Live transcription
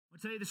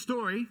Today, the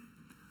story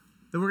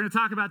that we're going to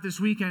talk about this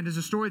weekend is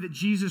a story that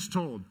Jesus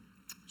told.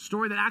 A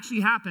story that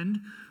actually happened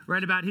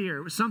right about here.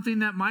 It was something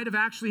that might have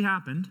actually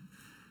happened.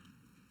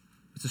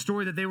 It's a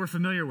story that they were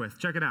familiar with.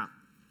 Check it out.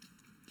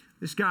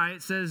 This guy,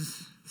 it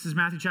says, this is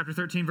Matthew chapter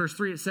 13, verse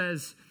 3. It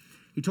says,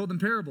 he told them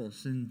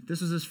parables. And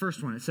this is his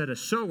first one. It said, a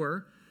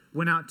sower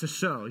went out to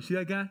sow. You see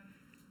that guy?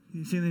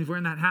 You see him? He's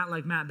wearing that hat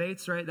like Matt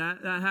Bates, right? That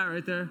hat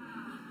right there.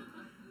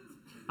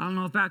 I don't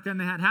know if back then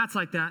they had hats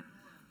like that.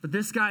 But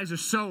this guy's a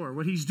sower.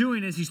 What he's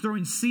doing is he's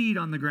throwing seed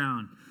on the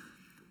ground.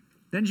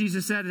 Then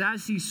Jesus said,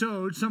 as he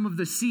sowed, some of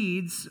the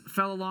seeds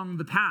fell along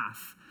the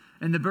path,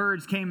 and the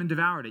birds came and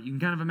devoured it. You can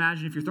kind of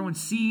imagine if you're throwing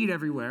seed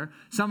everywhere,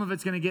 some of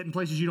it's going to get in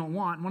places you don't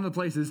want. One of the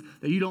places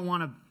that you don't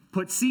want to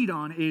put seed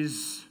on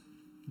is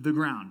the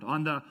ground,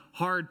 on the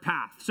hard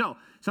path. So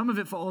some of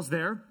it falls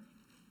there.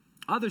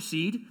 Other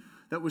seed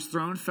that was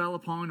thrown fell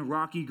upon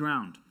rocky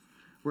ground,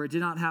 where it did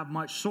not have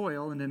much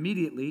soil, and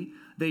immediately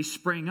they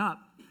sprang up.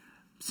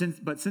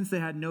 But since they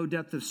had no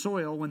depth of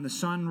soil, when the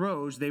sun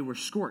rose, they were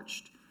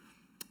scorched.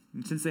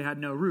 And since they had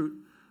no root,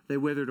 they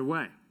withered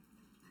away.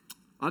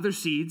 Other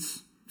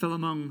seeds fell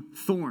among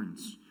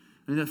thorns,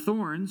 and the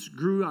thorns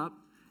grew up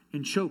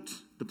and choked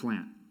the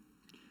plant.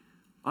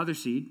 Other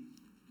seed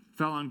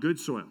fell on good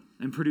soil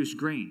and produced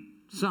grain,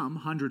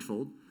 some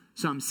 100-fold,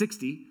 some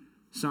 60,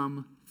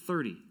 some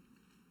 30.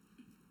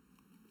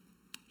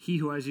 He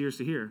who has ears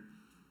to hear,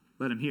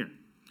 let him hear.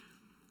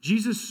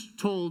 Jesus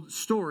told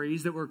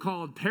stories that were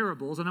called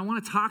parables, and I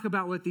want to talk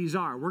about what these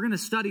are. We're going to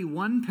study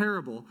one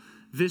parable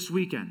this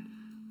weekend.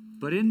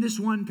 But in this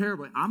one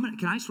parable,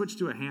 can I switch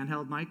to a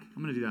handheld mic?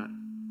 I'm going to do that.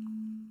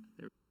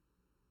 There.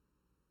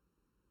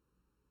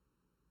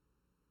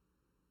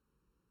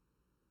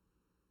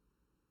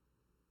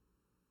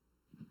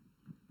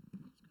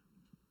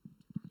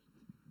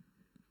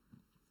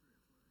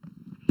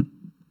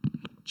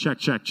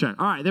 Check.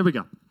 All right, there we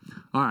go.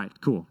 All right,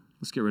 cool.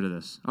 Let's get rid of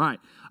this. All right.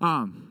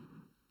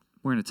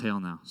 We're in a tail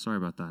now. Sorry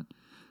about that.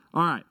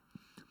 All right.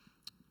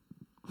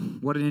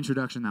 What an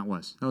introduction that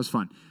was. That was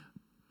fun.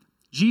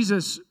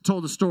 Jesus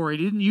told a story.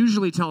 He didn't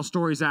usually tell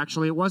stories,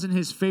 actually. It wasn't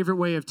his favorite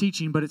way of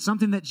teaching, but it's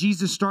something that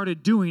Jesus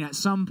started doing at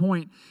some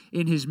point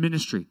in his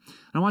ministry.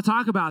 And I want to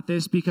talk about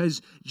this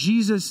because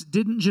Jesus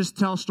didn't just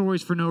tell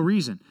stories for no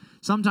reason.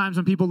 Sometimes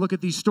when people look at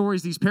these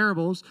stories, these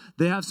parables,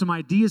 they have some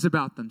ideas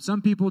about them.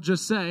 Some people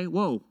just say,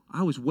 whoa,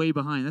 I was way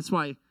behind. That's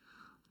why,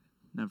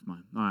 never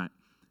mind. All right.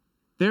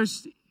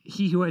 There's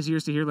he who has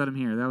ears to hear, let him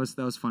hear. That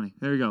was funny.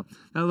 There you go.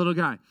 That little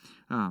guy.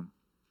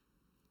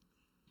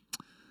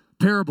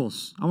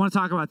 Parables. I want to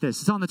talk about this.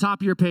 It's on the top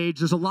of your page.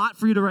 There's a lot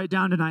for you to write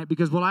down tonight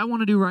because what I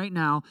want to do right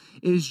now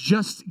is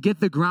just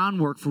get the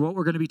groundwork for what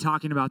we're going to be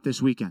talking about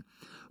this weekend.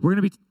 We're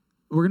going to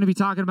be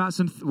talking about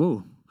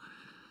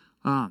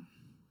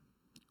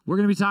we're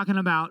going to be talking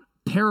about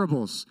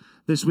parables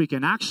this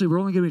weekend. Actually, we're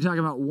only going to be talking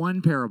about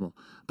one parable.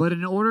 But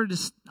in order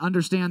to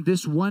understand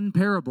this one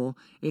parable,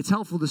 it's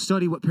helpful to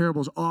study what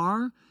parables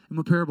are and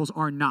what parables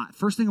are not.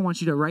 First thing I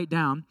want you to write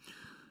down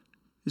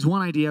is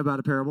one idea about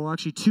a parable.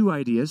 Actually, two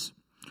ideas.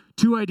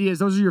 Two ideas.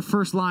 Those are your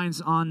first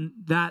lines on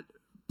that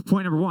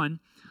point number one.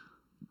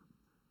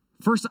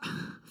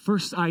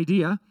 First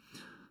idea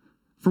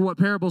for what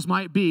parables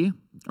might be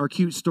are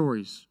cute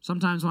stories.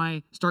 Sometimes when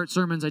I start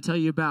sermons, I tell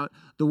you about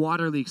the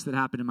water leaks that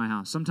happened in my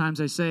house. Sometimes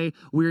I say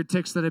weird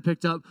ticks that I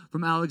picked up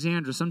from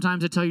Alexandra.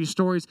 Sometimes I tell you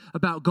stories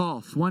about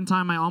golf. One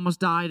time I almost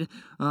died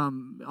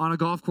on a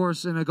golf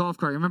course in a golf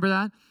cart. Remember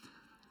that?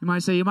 You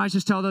might say, you might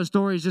just tell those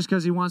stories just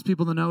because he wants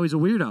people to know he's a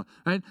weirdo,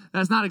 right?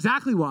 That's not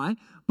exactly why,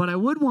 but I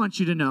would want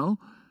you to know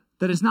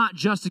that it's not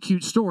just a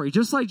cute story.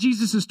 Just like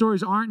Jesus'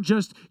 stories aren't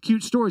just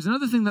cute stories.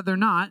 Another thing that they're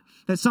not,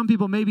 that some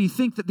people maybe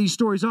think that these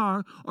stories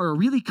are a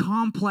really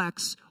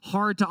complex,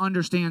 hard to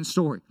understand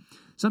story.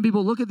 Some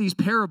people look at these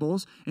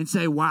parables and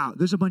say, wow,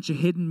 there's a bunch of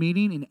hidden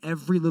meaning in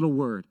every little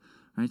word.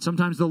 Right?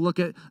 Sometimes they'll look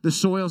at the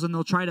soils and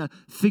they'll try to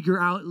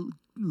figure out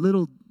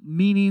little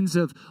meanings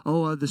of,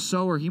 the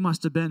sower, he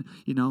must have been,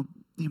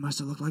 he must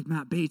have looked like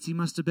Matt Bates. He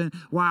must have been,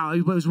 wow,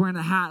 he was wearing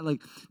a hat.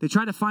 Like, they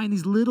try to find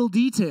these little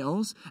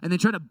details, and they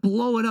try to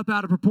blow it up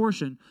out of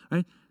proportion,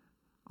 right?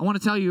 I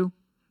want to tell you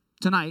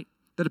tonight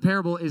that a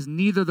parable is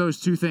neither of those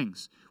two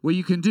things. What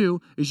you can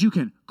do is you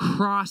can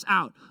cross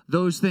out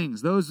those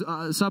things, those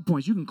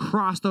subpoints. You can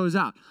cross those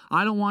out.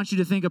 I don't want you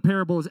to think a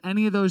parable is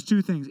any of those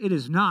two things. It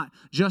is not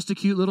just a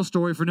cute little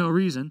story for no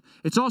reason.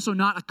 It's also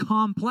not a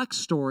complex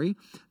story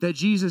that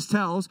Jesus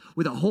tells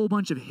with a whole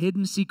bunch of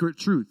hidden secret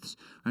truths.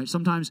 Right?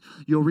 Sometimes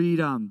you'll read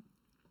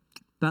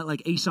about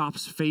like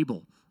Aesop's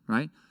fable,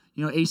 right?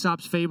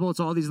 Aesop's fable, it's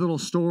all these little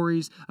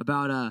stories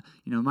about,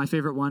 my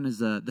favorite one is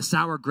the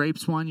sour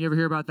grapes one. You ever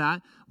hear about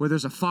that? Where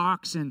there's a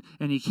fox and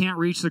he can't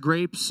reach the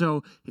grapes,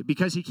 so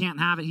because he can't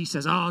have it, he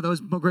says,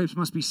 those grapes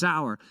must be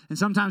sour. And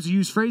sometimes we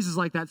use phrases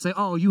like that to say,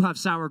 you have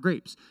sour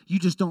grapes. You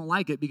just don't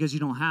like it because you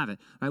don't have it.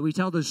 Right? We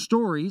tell those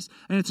stories,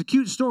 and it's a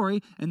cute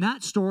story, and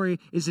that story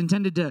is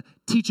intended to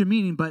teach a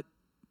meaning, but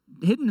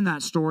hidden in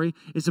that story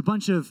is a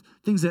bunch of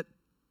things that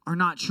are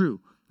not true.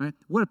 Right?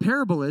 What a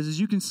parable is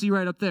you can see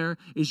right up there,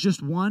 is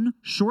just one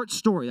short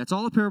story. That's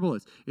all a parable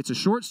is. It's a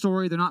short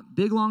story. They're not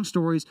big, long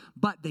stories,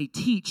 but they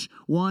teach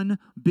one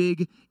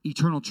big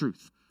eternal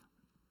truth.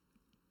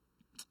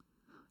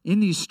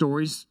 In these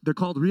stories, they're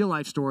called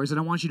real-life stories, and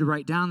I want you to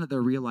write down that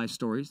they're real-life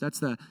stories. That's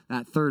that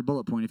third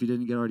bullet point, if you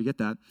didn't already get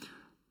that.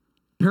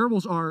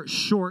 Parables are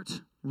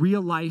short,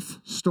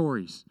 real-life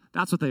stories.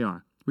 That's what they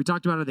are. We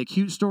talked about, are they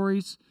cute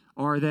stories?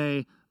 Are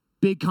they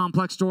big,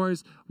 complex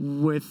stories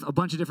with a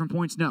bunch of different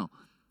points? No.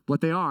 What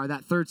they are,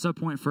 that third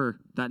subpoint for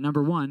that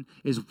number one,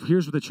 is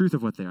here's the truth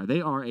of what they are. They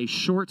are a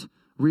short,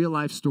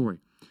 real-life story.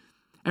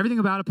 Everything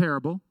about a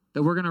parable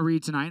that we're going to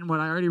read tonight and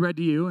what I already read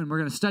to you and we're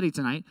going to study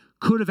tonight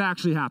could have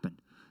actually happened.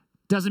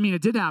 Doesn't mean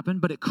it did happen,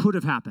 but it could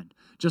have happened.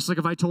 Just like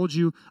if I told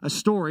you a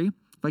story,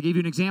 if I gave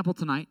you an example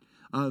tonight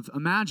of,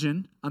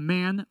 imagine a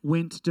man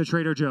went to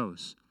Trader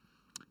Joe's.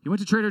 He went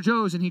to Trader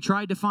Joe's and he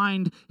tried to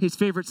find his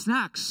favorite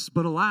snacks,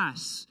 but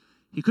alas,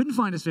 he couldn't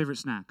find his favorite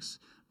snacks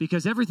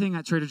because everything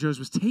at Trader Joe's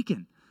was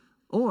taken.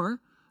 Or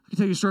I can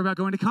tell you a story about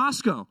going to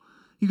Costco.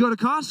 You go to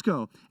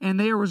Costco, and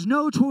there was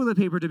no toilet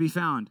paper to be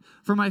found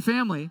for my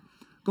family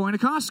going to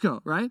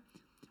Costco, right?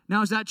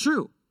 Now, is that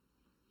true?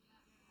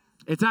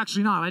 It's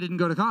actually not. I didn't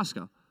go to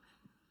Costco.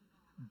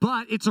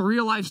 But it's a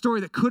real-life story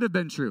that could have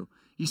been true.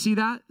 You see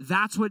that?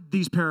 That's what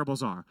these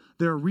parables are.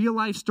 They're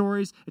real-life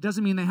stories. It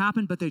doesn't mean they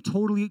happened, but they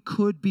totally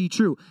could be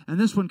true. And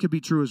this one could be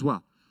true as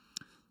well.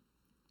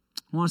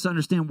 I want us to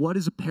understand, what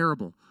is a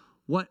parable?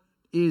 What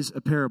is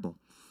a parable?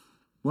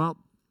 Well,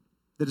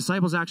 the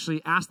disciples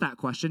actually asked that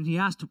question. He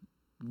asked,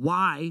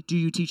 why do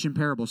you teach in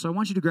parables? So I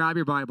want you to grab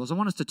your Bibles. I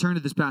want us to turn to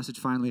this passage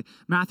finally.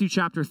 Matthew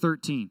chapter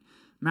 13.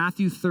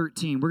 Matthew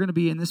 13. We're going to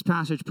be in this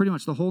passage pretty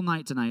much the whole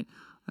night tonight.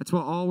 That's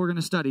what all we're going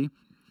to study,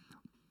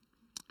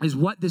 is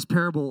what this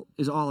parable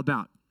is all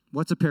about.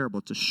 What's a parable?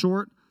 It's a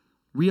short,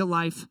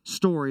 real-life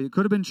story. It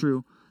could have been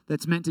true,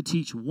 that's meant to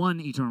teach one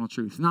eternal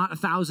truth. Not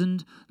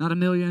 1,000, not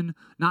 1,000,000,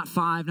 not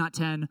 5, not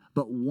 10,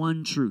 but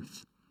one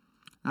truth.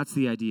 That's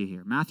the idea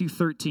here. Matthew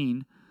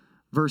 13,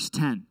 verse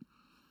 10.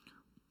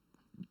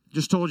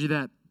 Just told you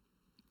that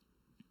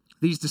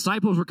these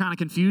disciples were kind of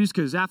confused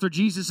because after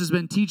Jesus has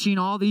been teaching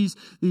all these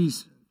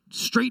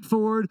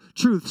straightforward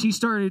truths, he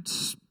started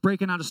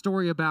breaking out a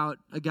story about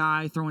a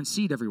guy throwing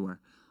seed everywhere.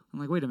 I'm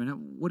like, wait a minute,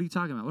 what are you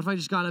talking about? What if I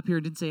just got up here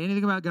and didn't say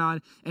anything about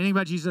God, anything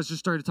about Jesus, just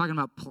started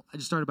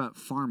about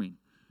farming?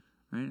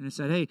 Right? And it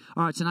said, hey,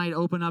 all right, tonight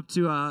open up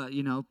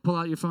to, pull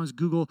out your phones,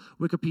 Google,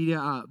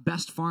 Wikipedia,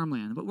 best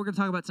farmland. But we're going to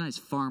talk about tonight's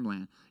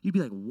farmland. You'd be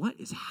like, what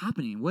is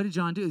happening? What did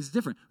John do? It's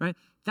different, right?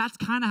 That's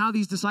kind of how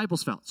these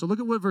disciples felt. So look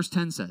at what verse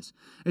 10 says.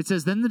 It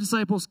says, then the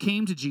disciples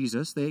came to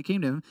Jesus, they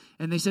came to him,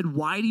 and they said,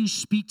 why do you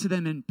speak to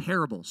them in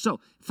parables? So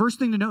first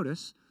thing to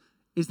notice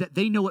is that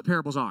they know what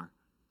parables are,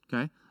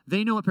 okay?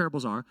 They know what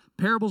parables are.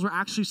 Parables were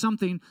actually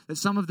something that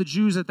some of the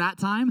Jews at that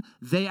time,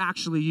 they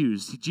actually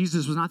used.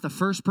 Jesus was not the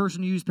first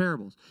person to use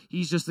parables.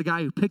 He's just the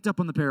guy who picked up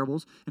on the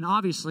parables. And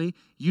obviously,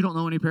 you don't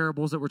know any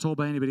parables that were told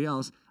by anybody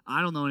else.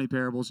 I don't know any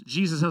parables.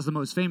 Jesus has the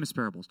most famous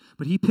parables.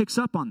 But he picks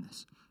up on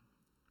this.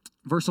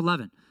 Verse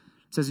 11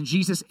 says, and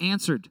Jesus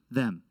answered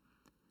them,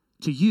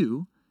 to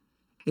you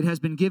it has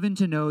been given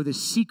to know the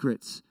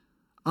secrets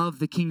of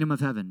the kingdom of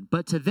heaven,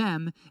 but to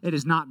them it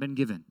has not been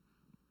given.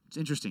 It's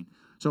interesting.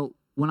 So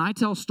when I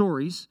tell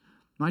stories,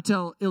 when I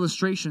tell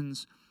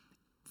illustrations,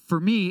 for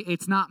me,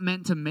 it's not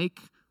meant to make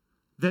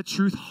the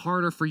truth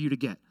harder for you to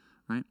get,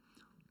 right?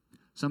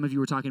 Some of you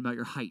were talking about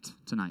your height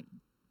tonight.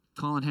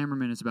 Colin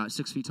Hammerman is about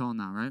 6 feet tall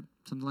now, right?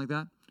 Something like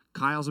that.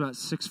 Kyle's about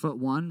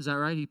 6'1". Is that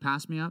right? He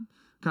passed me up.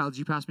 Kyle, did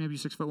you pass me up? You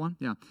 6'1"?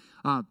 Yeah.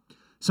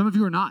 Some of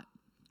you are not.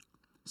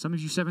 Some of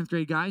you 7th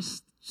grade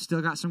guys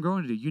still got some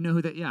growing to do. You know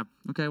who that, yeah.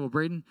 Okay, well,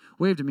 Braden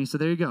waved at me, so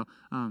there you go.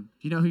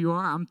 You know who you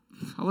are?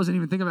 I wasn't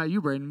even thinking about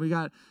you, Braden. We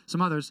got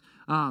some others.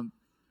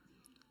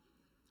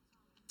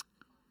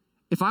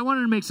 If I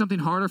wanted to make something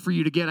harder for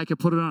you to get, I could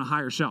put it on a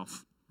higher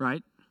shelf,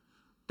 right?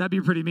 That'd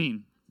be pretty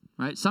mean,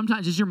 right?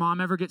 Sometimes, does your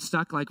mom ever get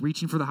stuck, like,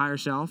 reaching for the higher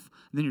shelf,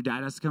 and then your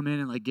dad has to come in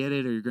and, like, get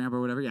it, or your grandpa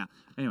or whatever? Yeah.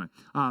 Anyway,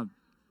 I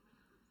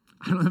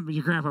don't know,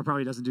 your grandpa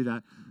probably doesn't do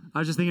that. I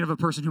was just thinking of a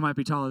person who might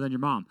be taller than your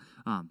mom.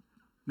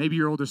 Maybe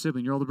your older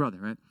sibling, your older brother,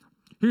 right?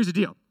 Here's the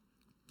deal.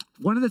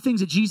 One of the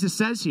things that Jesus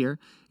says here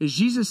is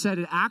Jesus said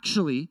it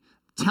actually,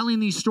 telling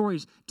these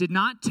stories, did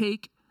not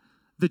take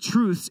the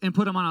truths and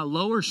put them on a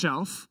lower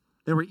shelf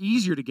that were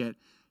easier to get.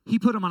 He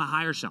put them on a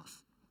higher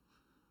shelf.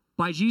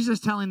 By Jesus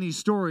telling these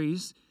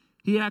stories,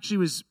 he actually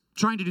was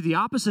trying to do the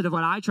opposite of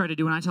what I try to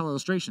do when I tell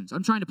illustrations.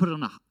 I'm trying to put it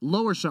on a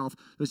lower shelf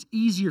that's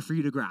easier for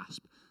you to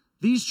grasp.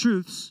 These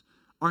truths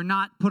are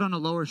not put on a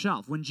lower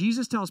shelf. When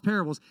Jesus tells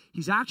parables,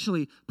 he's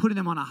actually putting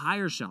them on a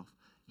higher shelf.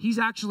 He's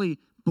actually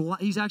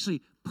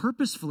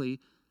purposefully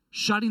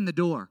shutting the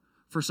door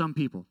for some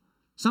people.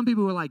 Some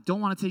people were like, don't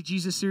want to take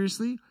Jesus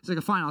seriously. He's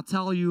like, fine, I'll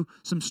tell you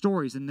some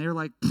stories. And they're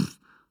like, I don't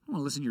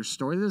want to listen to your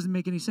story. That doesn't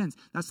make any sense.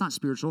 That's not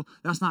spiritual.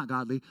 That's not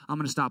godly. I'm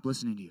going to stop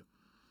listening to you.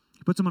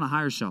 He puts them on a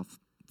higher shelf.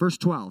 Verse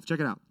 12, check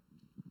it out.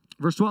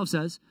 Verse 12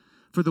 says,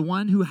 for the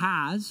one who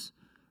has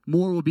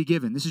more will be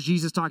given. This is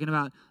Jesus talking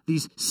about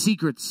these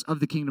secrets of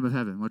the kingdom of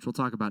heaven, which we'll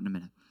talk about in a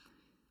minute.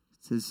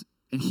 It says,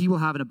 and he will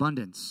have an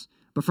abundance.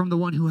 But from the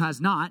one who has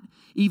not,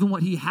 even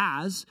what he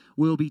has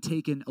will be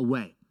taken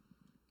away.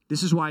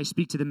 This is why I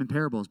speak to them in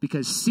parables,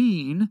 because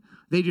seeing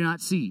they do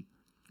not see,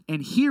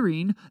 and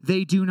hearing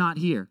they do not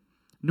hear,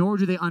 nor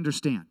do they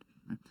understand.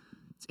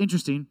 It's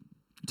interesting.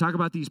 We talk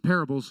about these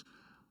parables.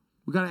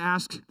 We've got to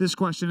ask this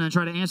question and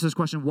try to answer this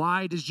question.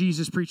 Why does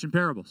Jesus preach in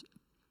parables?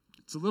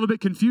 It's a little bit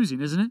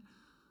confusing, isn't it?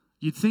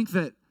 You'd think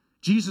that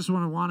Jesus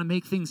would want to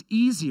make things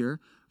easier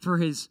for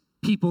his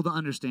people to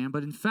understand,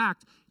 but in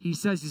fact, he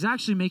says he's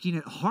actually making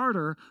it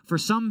harder for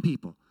some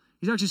people.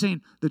 He's actually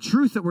saying the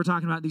truth that we're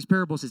talking about in these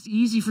parables is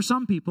easy for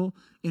some people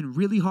and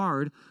really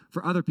hard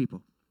for other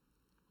people.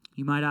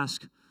 You might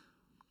ask,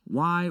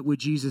 why would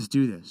Jesus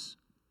do this?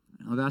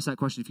 I've asked that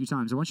question a few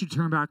times. I want you to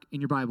turn back in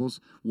your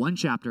Bibles one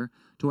chapter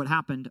to what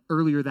happened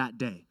earlier that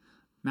day.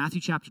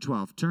 Matthew chapter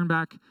 12. Turn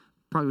back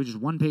probably just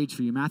one page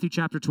for you. Matthew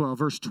chapter 12,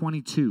 verse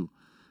 22.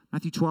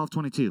 Matthew 12,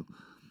 22.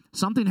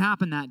 Something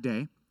happened that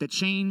day that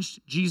changed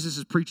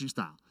Jesus' preaching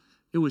style.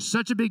 It was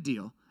such a big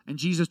deal, and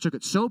Jesus took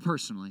it so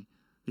personally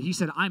that he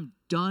said, I'm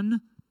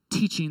done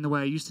teaching the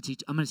way I used to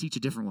teach. I'm going to teach a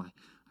different way.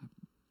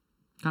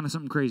 Kind of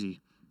something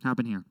crazy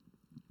happened here.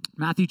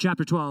 Matthew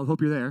chapter 12,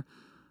 hope you're there,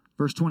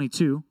 verse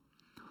 22,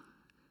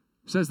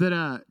 says that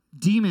a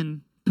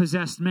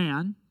demon-possessed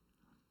man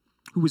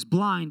who was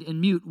blind and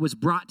mute was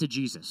brought to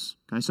Jesus.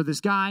 Okay, so this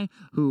guy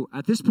who,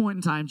 at this point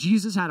in time,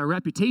 Jesus had a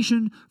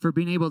reputation for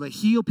being able to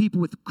heal people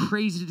with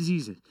crazy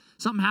diseases.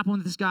 Something happened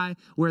with this guy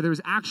where there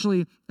was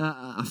actually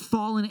a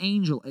fallen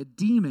angel, a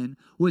demon,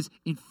 was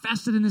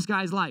infested in this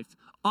guy's life,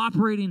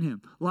 operating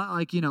him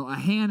like, a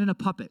hand in a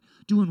puppet,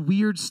 doing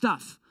weird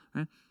stuff.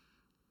 Right?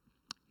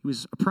 He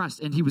was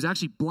oppressed, and he was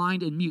actually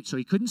blind and mute, so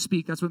he couldn't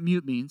speak. That's what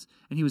mute means,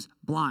 and he was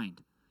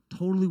blind.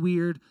 Totally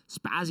weird,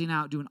 spazzing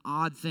out, doing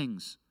odd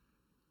things.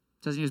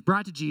 It says he was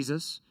brought to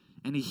Jesus,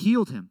 and he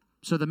healed him.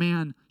 So the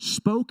man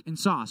spoke and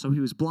saw. So he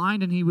was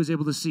blind, and he was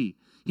able to see.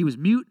 He was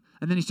mute,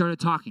 and then he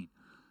started talking.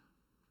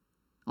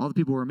 All the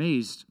people were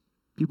amazed.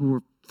 People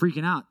were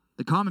freaking out.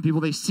 The common people,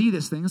 they see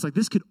this thing. It's like,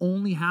 this could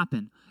only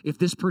happen if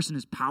this person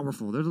is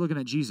powerful. They're looking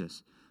at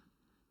Jesus.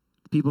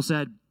 The people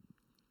said,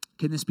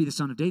 can this be the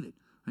son of David?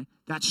 Right?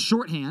 That's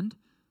shorthand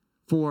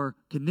for,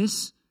 can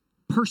this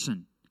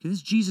person, can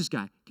this Jesus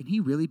guy, can he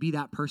really be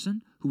that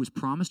person who was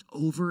promised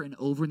over and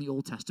over in the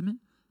Old Testament?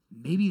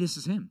 Maybe this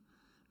is him.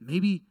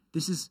 Maybe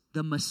this is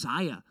the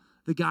Messiah,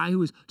 the guy who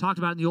was talked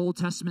about in the Old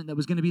Testament that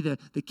was going to be the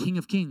King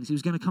of Kings. He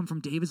was going to come from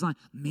David's line.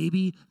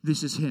 Maybe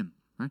this is him,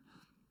 right?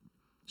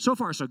 So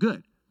far, so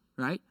good,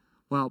 right?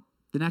 Well,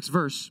 the next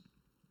verse,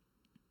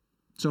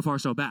 so far,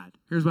 so bad.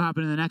 Here's what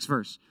happened in the next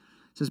verse.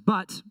 It says,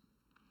 but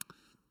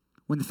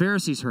when the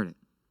Pharisees heard it,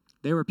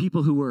 they were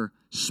people who were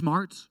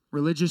smart,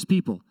 religious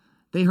people.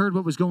 They heard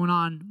what was going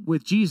on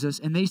with Jesus,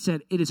 and they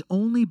said, it is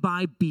only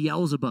by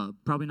Beelzebub.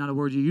 Probably not a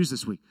word you use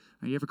this week.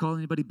 You ever call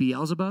anybody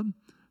Beelzebub?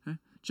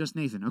 Just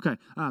Nathan. Okay.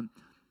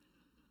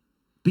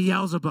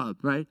 Beelzebub,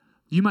 right?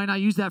 You might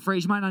not use that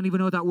phrase. You might not even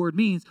know what that word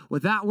means.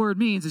 What that word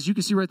means, as you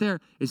can see right there,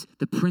 is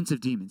the prince of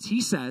demons. He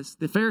says,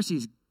 the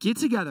Pharisees get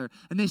together,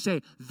 and they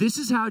say, this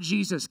is how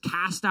Jesus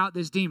cast out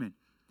this demon,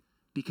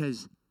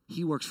 because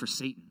he works for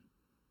Satan.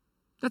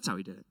 That's how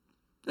he did it.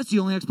 That's the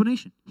only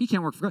explanation. He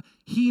can't work for God.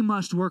 He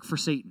must work for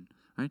Satan.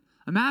 Right?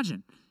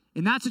 Imagine,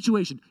 in that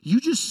situation,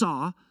 you just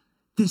saw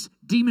this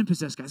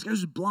demon-possessed guy. This guy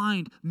was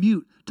blind,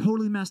 mute,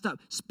 totally messed up,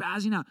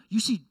 spazzing out. You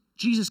see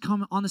Jesus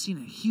come on the scene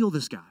and heal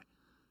this guy.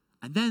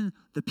 And then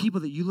the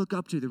people that you look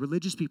up to, the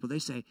religious people, they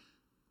say,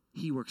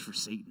 he works for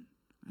Satan.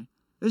 Right?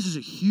 This is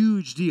a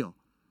huge deal.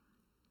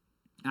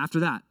 After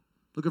that,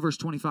 look at verse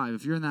 25.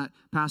 If you're in that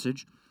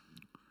passage,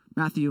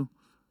 Matthew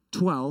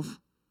 12,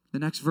 the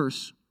next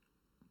verse,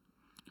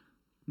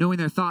 knowing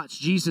their thoughts,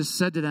 Jesus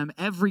said to them,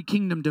 every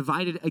kingdom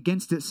divided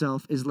against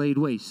itself is laid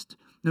waste.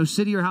 No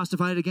city or house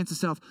divided against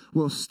itself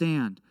will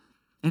stand.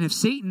 And if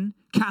Satan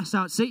casts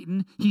out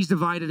Satan, he's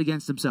divided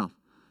against himself.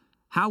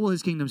 How will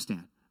his kingdom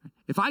stand?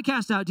 If I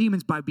cast out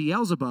demons by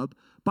Beelzebub,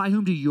 by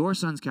whom do your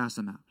sons cast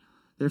them out?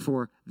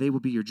 Therefore, they will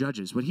be your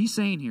judges. What he's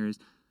saying here is,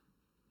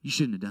 you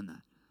shouldn't have done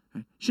that.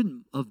 Right? You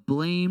shouldn't have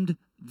blamed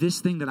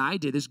this thing that I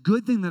did, this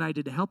good thing that I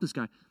did to help this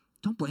guy.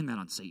 Don't blame that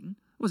on Satan.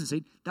 It wasn't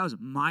Satan. That was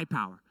my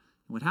power.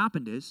 What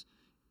happened is,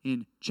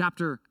 in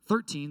chapter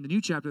 13, the new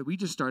chapter that we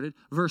just started,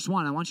 verse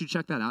 1, I want you to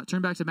check that out.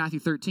 Turn back to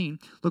Matthew 13.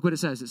 Look what it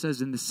says. It says,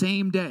 in the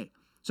same day.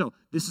 So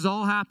this has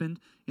all happened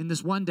in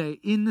this one day.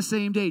 In the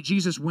same day,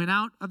 Jesus went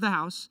out of the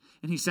house,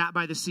 and he sat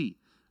by the sea.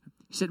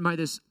 He's sitting by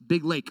this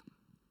big lake.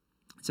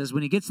 It says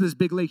when he gets to this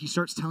big lake, he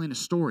starts telling a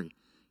story.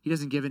 He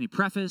doesn't give any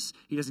preface.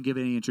 He doesn't give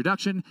any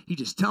introduction. He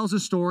just tells a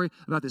story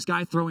about this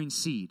guy throwing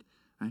seed.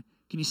 Right?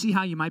 Can you see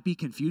how you might be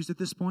confused at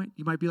this point?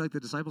 You might be like the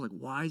disciples, like,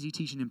 why is he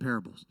teaching in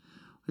parables?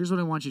 Here's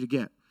what I want you to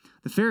get.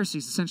 The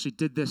Pharisees essentially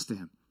did this to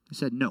him. They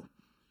said, no.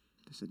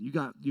 They said, you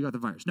got the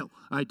virus. No,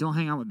 all right, don't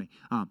hang out with me.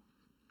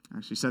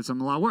 Actually said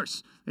something a lot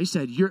worse. They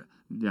said, yeah,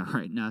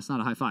 right, no, it's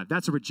not a high five.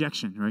 That's a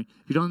rejection, right?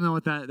 If you don't know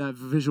what that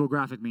visual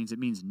graphic means, it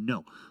means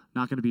no,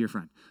 not going to be your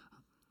friend.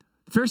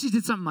 Pharisees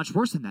did something much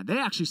worse than that. They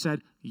actually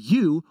said,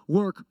 you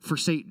work for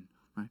Satan.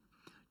 Right?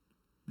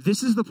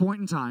 This is the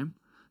point in time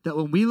that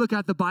when we look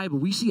at the Bible,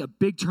 we see a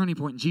big turning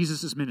point in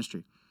Jesus'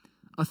 ministry.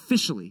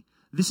 Officially,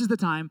 this is the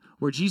time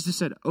where Jesus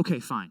said, okay,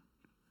 fine.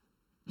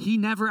 He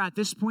never at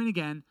this point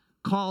again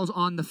calls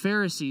on the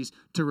Pharisees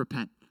to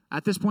repent.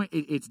 At this point,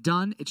 it's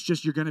done. It's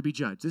just you're going to be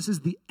judged. This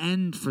is the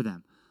end for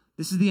them.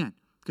 This is the end.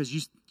 Because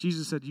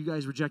Jesus said, you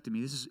guys rejected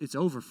me. It's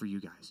over for you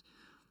guys.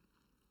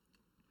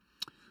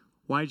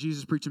 Why did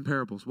Jesus preach in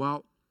parables?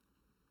 Well,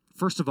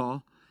 first of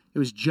all, it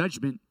was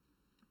judgment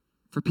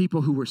for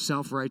people who were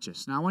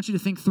self-righteous. Now, I want you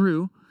to think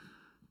through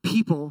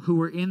people who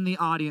were in the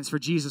audience for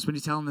Jesus when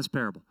he's telling this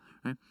parable.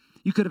 Right?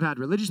 You could have had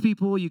religious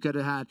people. You could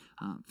have had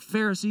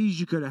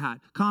Pharisees. You could have had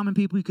common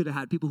people. You could have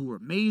had people who were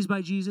amazed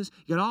by Jesus.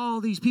 You got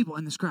all these people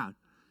in this crowd.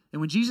 And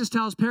when Jesus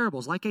tells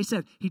parables, like I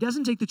said, he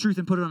doesn't take the truth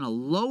and put it on a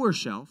lower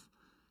shelf.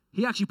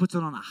 He actually puts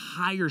it on a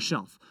higher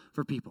shelf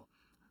for people.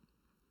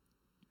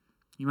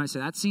 You might say,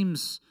 that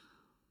seems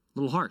a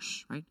little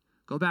harsh, right?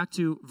 Go back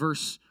to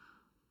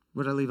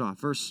what did I leave off?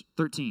 Verse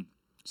 13.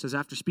 It says,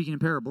 after speaking in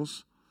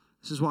parables,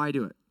 this is why I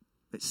do it.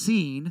 That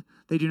seeing,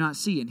 they do not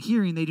see, and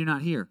hearing, they do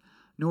not hear,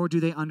 nor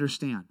do they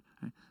understand.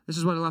 Right? This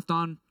is what I left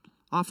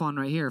off on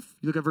right here. If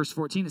you look at verse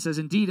 14, it says,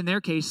 indeed, in their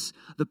case,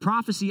 the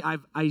prophecy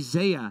of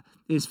Isaiah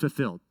is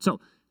fulfilled. So,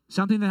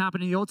 something that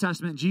happened in the Old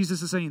Testament,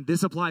 Jesus is saying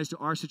this applies to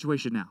our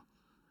situation now.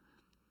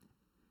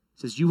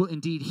 It says, you will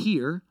indeed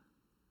hear,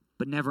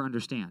 but never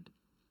understand.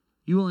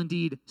 You will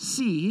indeed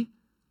see,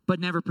 but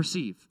never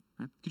perceive.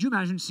 Right? Could you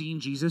imagine seeing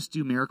Jesus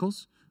do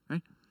miracles?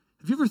 Right?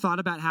 Have you ever thought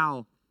about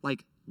how, why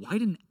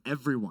didn't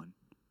everyone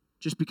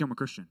just become a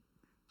Christian?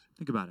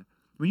 Think about it.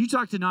 When you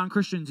talk to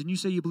non-Christians and you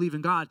say you believe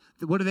in God,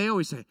 what do they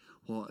always say?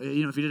 Well,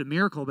 if he did a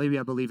miracle, maybe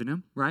I believe in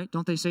him, right?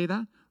 Don't they say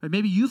that? Right?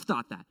 Maybe you've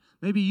thought that.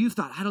 Maybe you've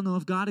thought, I don't know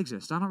if God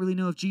exists. I don't really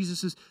know if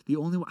Jesus is the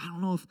only one. I don't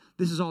know if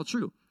this is all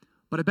true.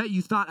 But I bet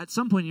you thought at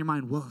some point in your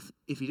mind, well,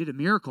 if he did a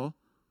miracle,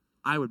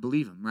 I would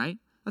believe him, right?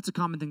 That's a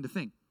common thing to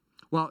think.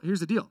 Well, here's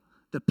the deal.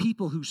 The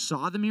people who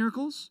saw the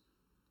miracles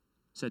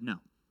said, no,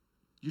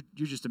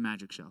 you're just a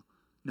magic show.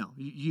 No,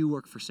 you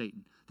work for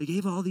Satan. They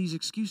gave all these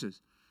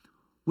excuses.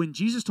 When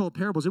Jesus told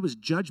parables, it was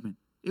judgment.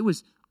 It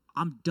was,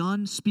 I'm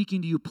done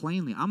speaking to you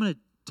plainly. I'm going to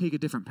take a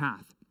different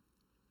path.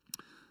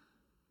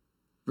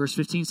 Verse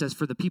 15 says,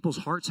 for the people's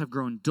hearts have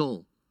grown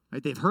dull.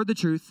 Right? They've heard the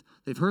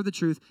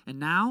truth, and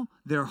now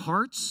their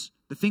hearts,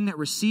 the thing that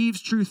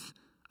receives truth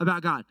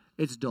about God,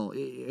 it's dull.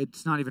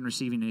 It's not even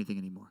receiving anything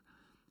anymore.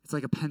 It's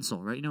like a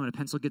pencil, right? You know when a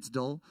pencil gets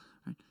dull?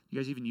 Right? You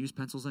guys even use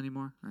pencils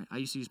anymore? Right? I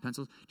used to use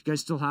pencils. Do you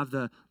guys still have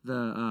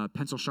the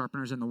pencil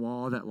sharpeners in the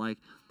wall that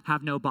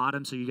have no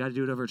bottom, so you got to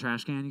do it over a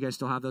trash can? You guys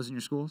still have those in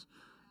your schools?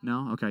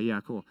 No? Okay,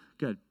 yeah, cool.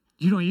 Good.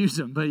 You don't use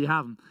them, but you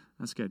have them.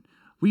 That's good.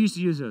 We used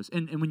to use those.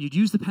 And when you'd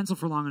use the pencil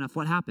for long enough,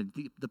 what happened?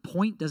 The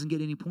point doesn't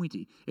get any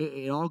pointy.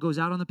 It all goes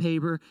out on the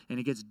paper, and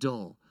it gets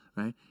dull,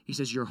 right? He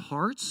says your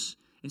hearts,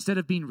 instead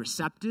of being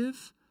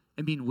receptive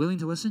and being willing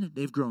to listen,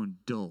 they've grown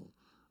dull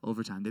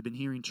over time. They've been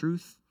hearing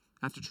truth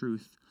after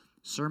truth,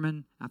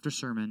 sermon after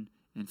sermon,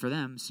 and for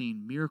them,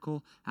 seeing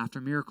miracle after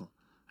miracle.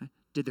 Right?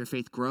 Did their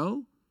faith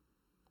grow,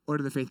 or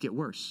did their faith get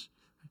worse?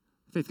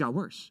 Faith got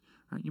worse.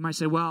 Right? You might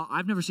say, well,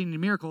 I've never seen any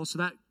miracles, so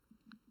that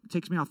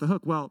takes me off the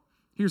hook. Well,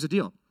 here's the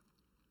deal.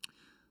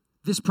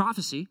 This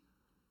prophecy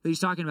that he's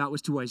talking about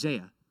was to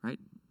Isaiah, right?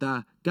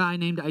 The guy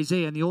named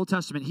Isaiah in the Old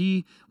Testament,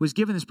 he was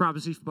given this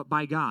prophecy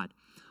by God.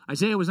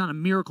 Isaiah was not a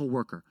miracle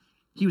worker.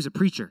 He was a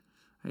preacher.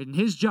 Right? And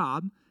his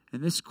job,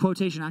 and this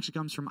quotation actually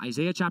comes from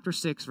Isaiah chapter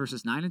 6,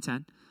 verses 9 and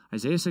 10.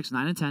 Isaiah 6,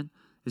 9 and 10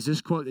 is this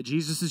quote that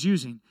Jesus is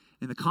using.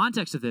 And the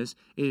context of this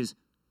is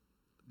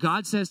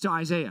God says to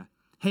Isaiah,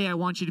 hey, I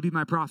want you to be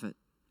my prophet.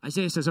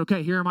 Isaiah says,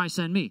 okay, here am I,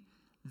 send me.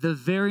 The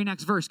very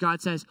next verse,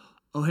 God says,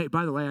 oh, hey,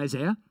 by the way,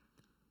 Isaiah,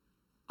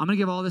 I'm going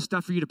to give all this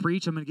stuff for you to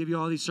preach. I'm going to give you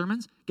all these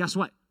sermons. Guess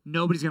what?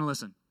 Nobody's going to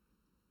listen.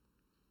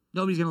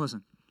 Nobody's going to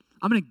listen.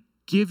 I'm going to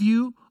give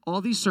you all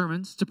these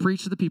sermons to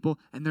preach to the people,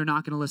 and they're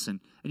not going to listen.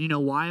 And you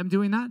know why I'm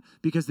doing that?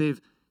 Because they've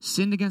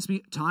sinned against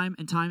me time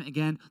and time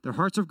again. Their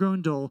hearts have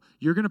grown dull.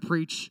 You're going to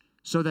preach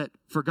so that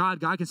for God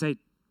can say,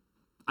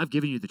 I've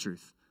given you the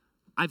truth.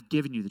 I've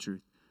given you the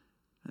truth.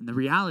 And the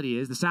reality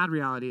is, the sad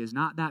reality is,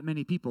 not that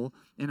many people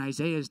in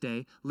Isaiah's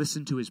day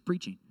listened to his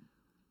preaching.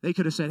 They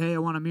could have said, hey, I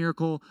want a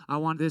miracle. I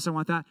want this, I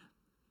want that.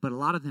 But a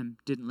lot of them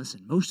didn't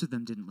listen. Most of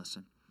them didn't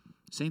listen.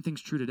 Same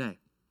thing's true today.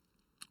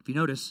 If you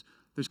notice,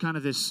 there's kind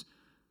of this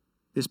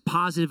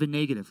positive and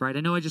negative, right?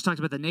 I know I just talked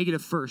about the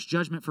negative first,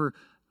 judgment for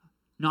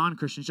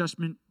non-Christians,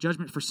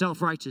 judgment for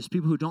self-righteous,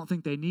 people who don't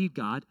think they need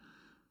God.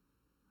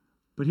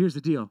 But here's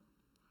the deal.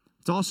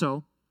 It's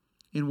also,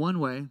 in one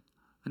way,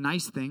 a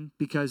nice thing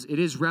because it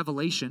is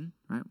revelation,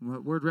 right?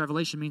 The word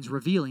revelation means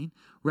revealing.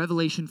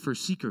 Revelation for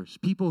seekers,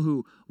 people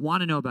who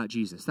want to know about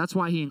Jesus. That's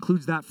why he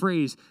includes that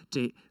phrase,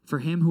 for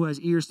him who has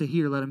ears to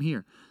hear, let him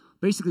hear.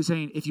 Basically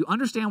saying, if you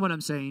understand what I'm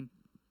saying,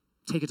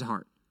 take it to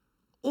heart.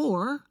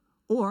 Or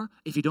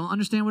if you don't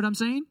understand what I'm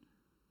saying,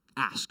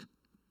 ask.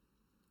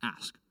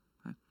 Ask.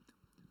 Right?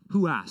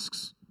 Who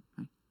asks?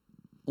 Right?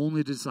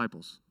 Only the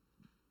disciples.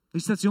 At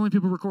least that's the only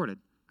people recorded,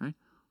 right?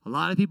 A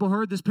lot of people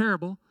heard this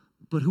parable,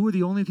 but who were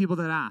the only people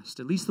that asked?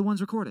 At least the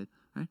ones recorded,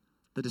 right?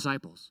 The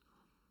disciples.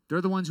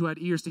 They're the ones who had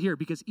ears to hear,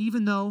 because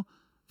even though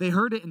they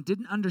heard it and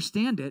didn't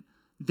understand it,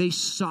 they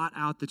sought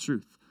out the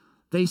truth.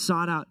 They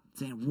sought out,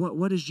 saying,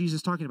 what is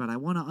Jesus talking about? I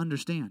want to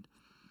understand.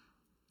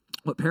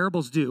 What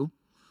parables do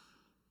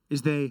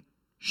is they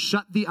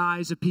shut the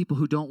eyes of people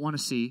who don't want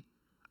to see,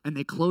 and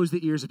they close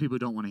the ears of people who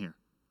don't want to hear.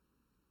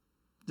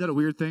 Is that a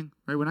weird thing?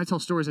 Right? When I tell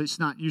stories, it's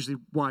not usually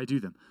why I do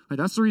them. Right?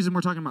 That's the reason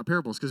we're talking about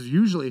parables, because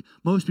usually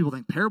most people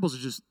think parables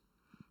are just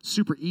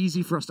super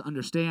easy for us to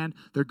understand.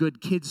 They're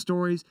good kid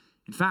stories.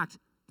 In fact,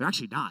 they're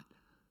actually not.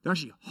 They're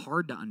actually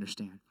hard to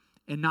understand.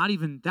 And not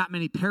even that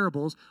many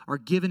parables are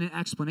given an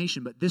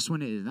explanation, but this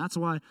one is. And that's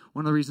why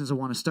one of the reasons I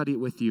want to study it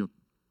with you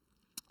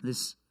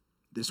this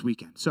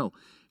weekend. So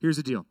here's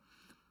the deal.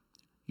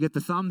 You get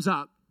the thumbs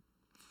up,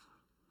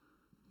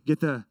 you get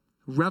the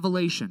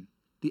revelation,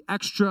 the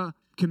extra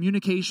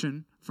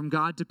communication from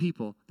God to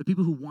people, the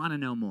people who want to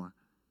know more.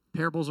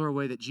 Parables are a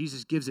way that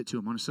Jesus gives it to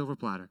them on a silver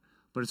platter,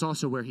 but it's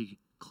also where he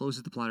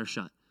closes the platter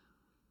shut.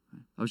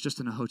 I was just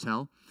in a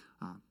hotel.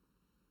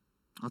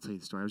 I'll tell you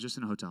the story. I was just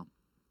in a hotel.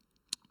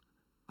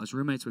 I was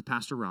roommates with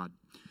Pastor Rod,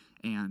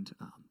 and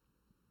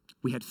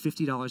we had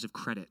 $50 of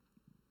credit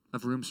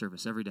of room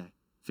service every day.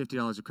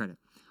 $50 of credit.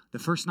 The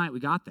first night we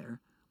got there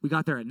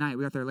at night.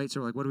 We got there late, so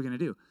we're like, what are we going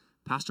to do?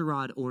 Pastor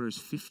Rod orders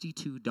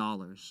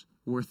 $52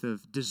 worth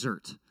of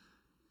dessert.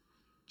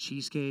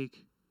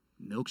 Cheesecake,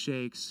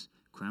 milkshakes,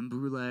 creme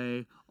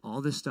brulee,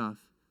 all this stuff.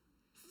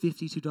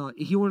 $52.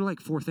 He ordered like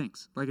 4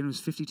 things. And it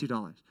was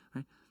 $52,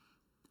 right?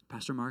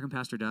 Pastor Mark and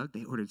Pastor Doug,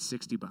 they ordered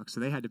 $60, so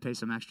they had to pay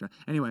some extra.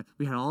 Anyway,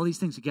 we had all these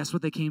things. And guess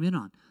what they came in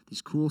on?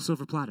 These cool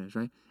silver platters,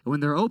 right? And when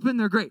they're open,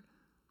 they're great.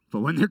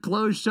 But when they're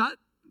closed shut,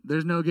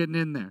 there's no getting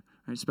in there,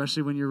 right?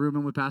 Especially when you're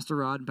rooming with Pastor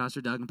Rod and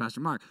Pastor Doug and Pastor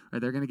Mark, right?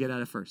 They're going to get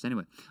at it first.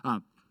 Anyway,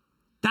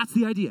 that's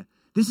the idea.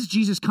 This is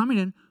Jesus coming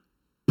in,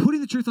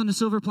 putting the truth on the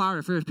silver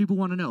platter for if people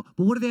want to know.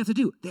 But what do they have to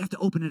do? They have to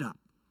open it up.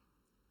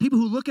 People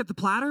who look at the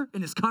platter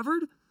and it's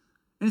covered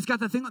and it's got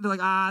that thing, they're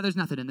like, there's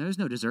nothing in there. There's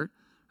no dessert.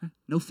 Right?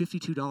 No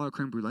 $52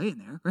 creme brulee in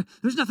there. Right?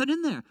 There's nothing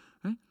in there.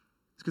 Right?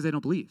 It's because they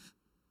don't believe.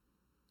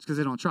 It's because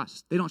they don't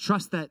trust. They don't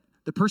trust that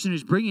the person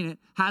who's bringing it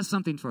has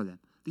something for them.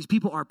 These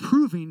people are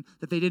proving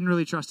that they didn't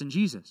really trust in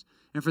Jesus.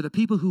 And for the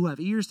people who have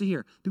ears to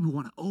hear, people who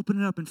want to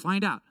open it up and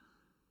find out,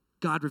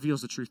 God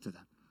reveals the truth to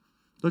them.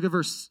 Look at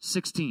verse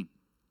 16.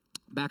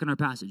 Back in our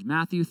passage,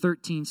 Matthew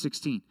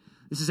 13:16.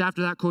 This is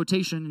after that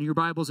quotation. In your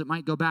Bibles, it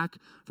might go back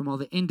from all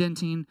the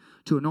indenting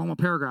to a normal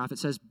paragraph. It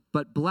says,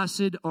 but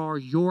blessed are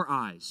your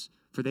eyes,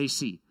 for they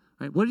see.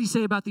 Right? What did he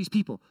say about these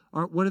people?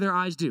 What do their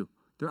eyes do?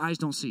 Their eyes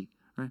don't see.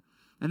 Right?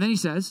 And then he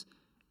says,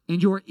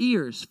 and your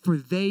ears, for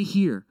they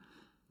hear.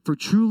 For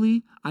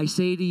truly I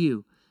say to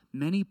you,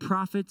 many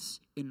prophets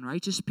and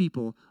righteous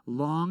people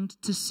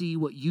longed to see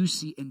what you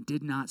see and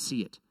did not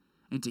see it,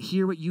 and to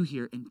hear what you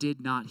hear and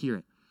did not hear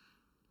it.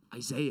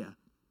 Isaiah,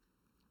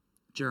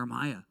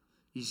 Jeremiah,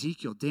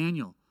 Ezekiel,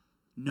 Daniel,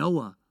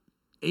 Noah,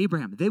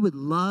 Abraham. They would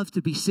love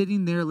to be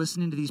sitting there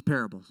listening to these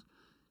parables.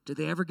 Did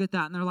they ever get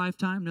that in their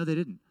lifetime? No, they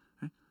didn't.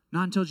 Right?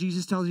 Not until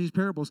Jesus tells these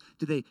parables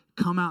did they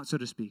come out, so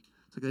to speak.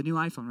 It's like the new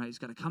iPhone, right? It's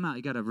got to come out.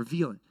 You got to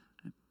reveal it.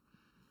 Right?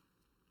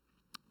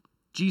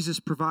 Jesus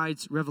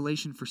provides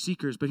revelation for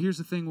seekers, but here's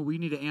the thing where we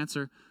need to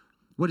answer,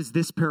 what is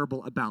this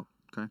parable about?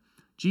 Okay?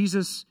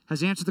 Jesus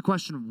has answered the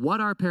question,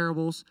 what are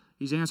parables?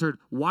 He's answered,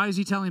 why is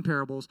he telling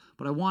parables?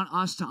 But I want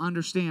us to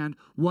understand,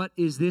 what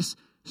is this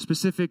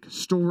specific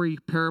story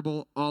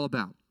parable all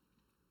about?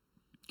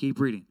 Keep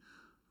reading.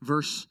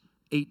 Verse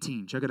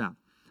 18. Check it out.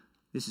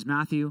 This is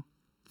Matthew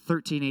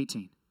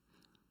 13:18. It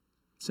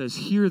says,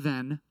 hear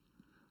then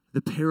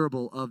the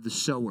parable of the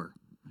sower.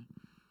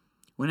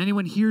 When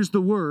anyone hears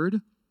the word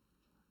of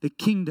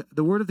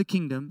the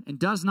kingdom, and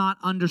does not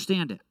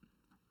understand it,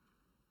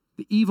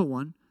 the evil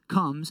one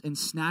comes and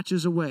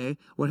snatches away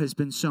what has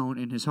been sown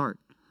in his heart.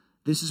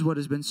 This is what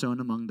has been sown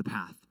among the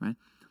path, right?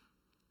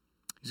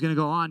 He's going to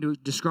go on to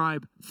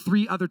describe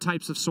 3 other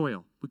types of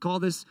soil. We call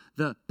this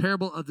the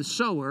parable of the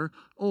sower,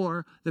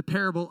 or the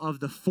parable of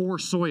the 4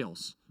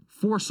 soils.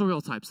 4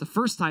 soil types. The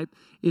first type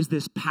is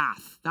this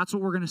path. That's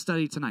what we're going to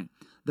study tonight.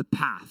 The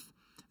path.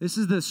 This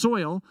is the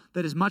soil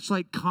that is much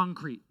like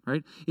concrete,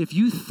 right? If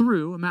you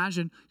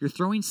imagine you're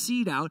throwing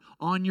seed out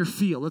on your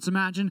field. Let's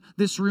imagine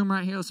this room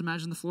right here. Let's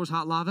imagine the floor's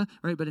hot lava,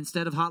 right? But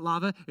instead of hot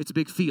lava, it's a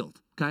big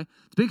field, okay?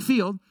 It's a big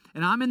field,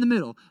 and I'm in the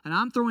middle, and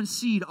I'm throwing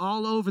seed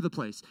all over the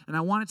place, and I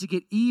want it to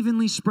get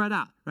evenly spread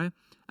out, right?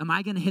 Am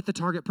I going to hit the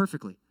target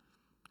perfectly?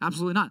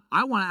 Absolutely not.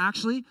 I want to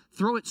actually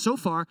throw it so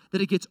far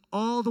that it gets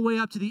all the way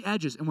up to the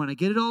edges, and when I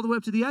get it all the way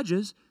up to the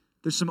edges,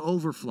 there's some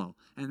overflow,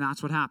 and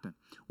that's what happened.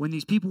 When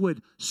these people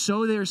would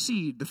sow their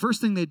seed, the first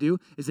thing they do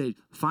is they'd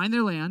find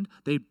their land,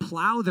 they'd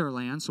plow their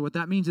land. So what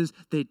that means is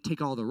they'd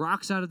take all the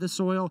rocks out of the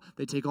soil,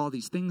 they'd take all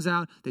these things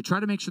out, they try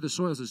to make sure the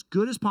soil is as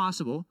good as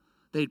possible.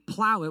 They'd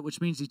plow it,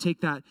 which means you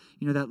take that,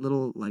 that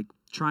little like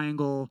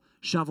triangle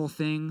shovel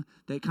thing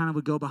that kind of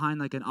would go behind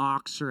like an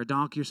ox or a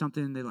donkey or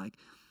something, and they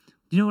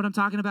you know what I'm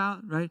talking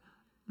about, right?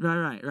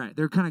 Right.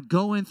 They're kind of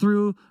going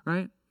through,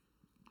 right?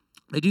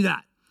 They do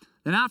that.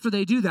 Then after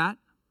they do that,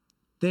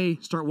 they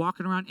start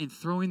walking around and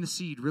throwing the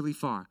seed really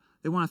far.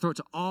 They want to throw it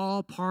to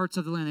all parts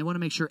of the land. They want to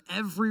make sure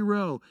every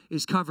row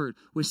is covered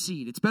with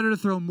seed. It's better to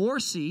throw more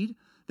seed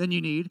than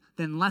you need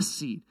than less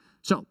seed.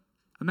 So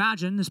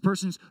imagine this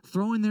person's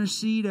throwing their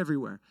seed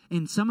everywhere,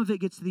 and some of it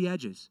gets to the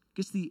edges,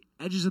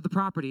 of the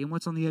property. And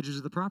what's on the edges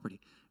of the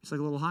property? It's like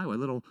a little highway, a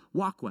little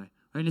walkway.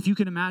 Right? And if you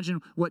can imagine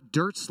what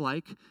dirt's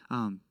like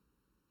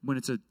when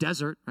it's a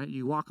desert, right?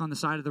 You walk on the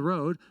side of the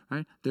road,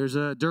 right? There's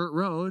a dirt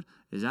road.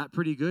 Is that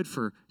pretty good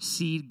for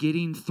seed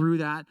getting through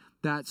that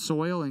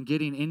soil and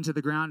getting into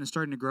the ground and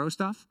starting to grow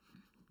stuff?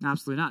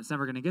 Absolutely not. It's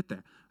never going to get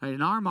there. Right?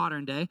 In our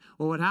modern day,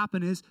 what would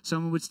happen is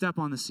someone would step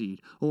on the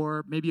seed,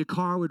 or maybe a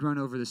car would run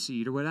over the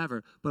seed or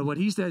whatever. But what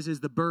he says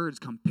is the birds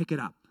come pick it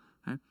up.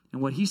 Right?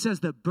 And what he says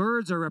the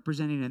birds are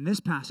representing in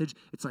this passage,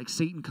 it's like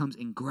Satan comes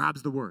and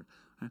grabs the word.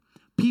 Right?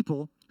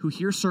 People who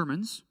hear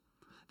sermons,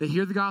 they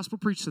hear the gospel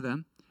preached to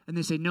them, and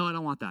they say, no, I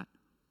don't want that.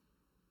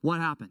 What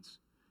happens?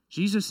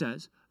 Jesus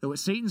says that what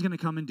Satan's going to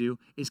come and do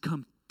is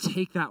come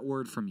take that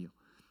word from you.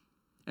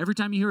 Every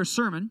time you hear a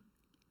sermon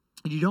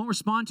and you don't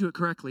respond to it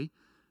correctly,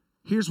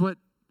 here's what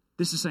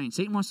this is saying.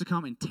 Satan wants to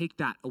come and take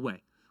that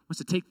away. Wants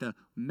to take the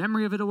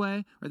memory of it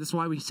away. Right? That's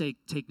why we say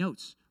take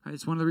notes. Right?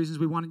 It's one of the reasons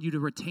we wanted you to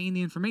retain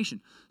the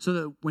information. So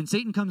that when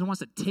Satan comes and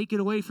wants to take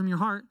it away from your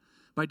heart,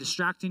 by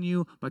distracting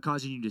you, by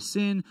causing you to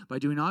sin, by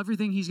doing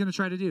everything he's going to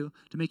try to do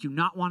to make you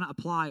not want to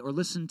apply or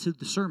listen to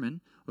the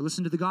sermon or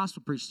listen to the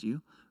gospel preached to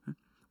you, right?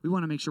 We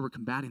want to make sure we're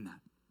combating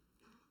that.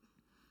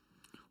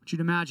 I want you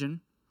to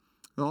imagine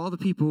that all the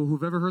people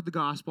who've ever heard the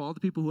gospel, all the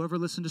people who ever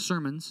listened to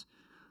sermons,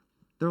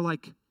 they're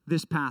like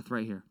this path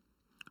right here.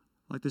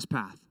 Like this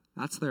path.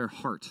 That's their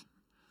heart.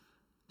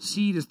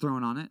 Seed is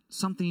thrown on it.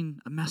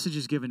 A message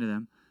is given to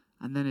them,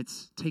 and then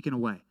it's taken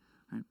away.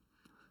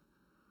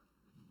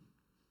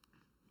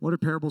 What are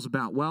parables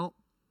about? Well,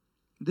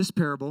 this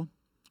parable,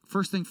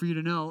 first thing for you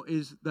to know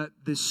is that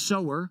this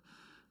sower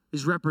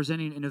is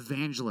representing an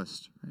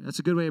evangelist. That's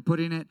a good way of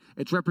putting it.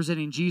 It's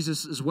representing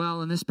Jesus as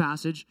well in this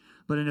passage,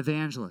 but an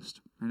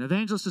evangelist. An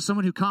evangelist is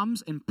someone who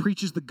comes and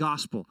preaches the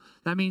gospel.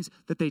 That means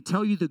that they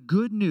tell you the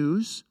good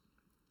news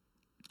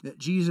that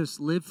Jesus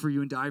lived for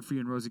you and died for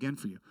you and rose again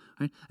for you.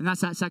 Right? And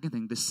that's that second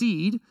thing. The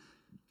seed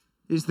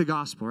is the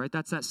gospel, right?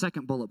 That's that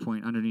second bullet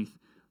point underneath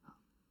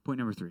point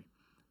number 3.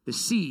 The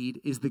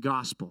seed is the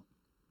gospel.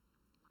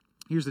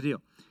 Here's the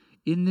deal.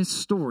 In this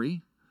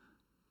story,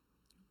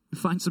 we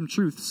find some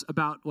truths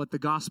about what the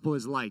gospel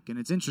is like. And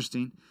it's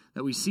interesting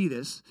that we see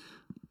this.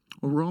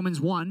 What Romans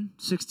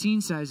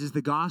 1:16 says is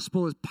the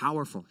gospel is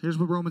powerful. Here's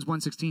what Romans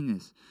 1:16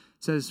 is.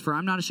 It says, for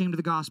I'm not ashamed of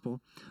the gospel,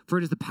 for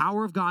it is the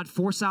power of God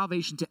for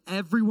salvation to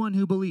everyone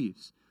who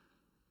believes.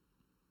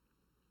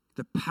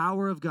 The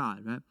power of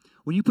God, right?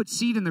 When you put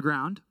seed in the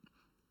ground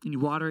and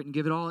you water it and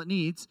give it all it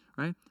needs,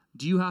 right?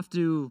 Do you have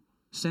to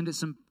send it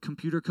some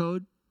computer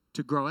code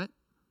to grow it?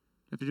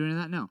 You have to do any of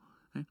that? No.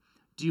 Right?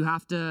 Do you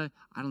have to,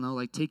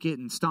 take it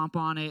and stomp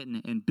on it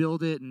and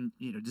build it and,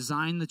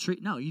 design the tree?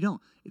 No, you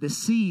don't. The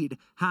seed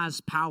has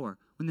power.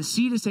 When the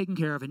seed is taken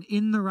care of and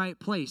in the right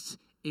place,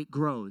 it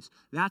grows.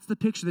 That's the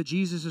picture that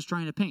Jesus is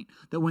trying to paint.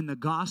 That when the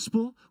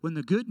gospel, when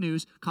the good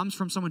news comes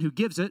from someone who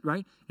gives it,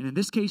 right? And in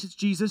this case, it's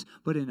Jesus.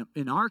 But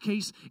in our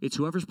case, it's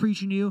whoever's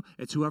preaching to you.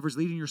 It's whoever's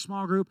leading your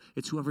small group.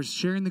 It's whoever's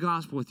sharing the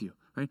gospel with you,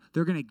 right?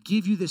 They're going to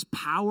give you this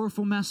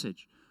powerful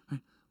message,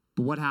 right?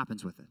 But what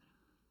happens with it?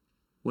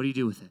 What do you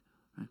do with it?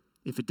 Right?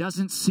 If it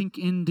doesn't sink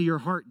into your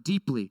heart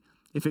deeply,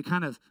 if it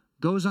kind of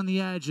goes on the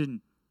edge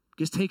and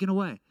gets taken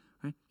away,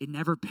 right? It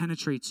never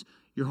penetrates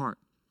your heart.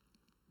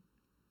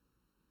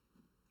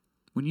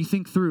 When you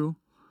think through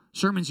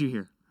sermons you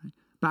hear, right?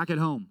 Back at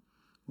home,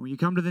 when you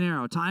come to the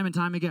narrow, time and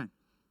time again,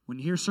 when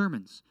you hear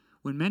sermons,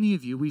 when many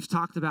of you, we've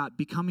talked about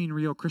becoming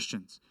real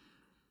Christians,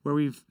 where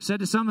we've said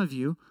to some of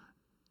you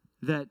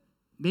that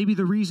maybe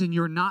the reason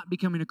you're not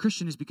becoming a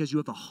Christian is because you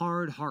have a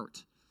hard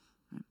heart.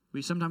 Right?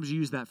 We sometimes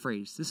use that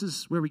phrase. This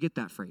is where we get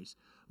that phrase.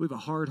 We have a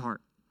hard heart.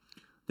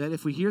 That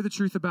if we hear the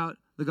truth about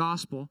the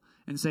gospel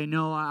and say,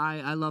 no,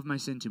 I love my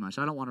sin too much,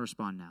 I don't want to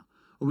respond now.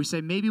 Or we say,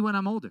 maybe when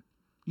I'm older.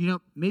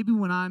 Maybe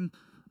when I'm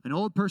an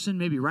old person,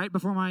 maybe right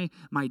before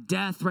my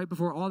death, right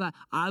before all that,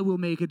 I will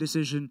make a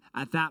decision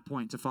at that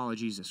point to follow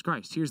Jesus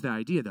Christ. Here's the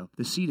idea, though.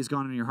 The seed has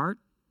gone in your heart,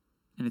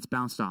 and it's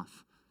bounced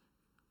off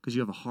because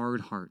you have a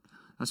hard heart.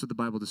 That's what the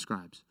Bible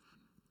describes.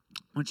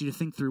 I want you to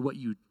think through what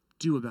you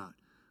do about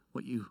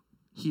what you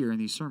hear in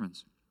these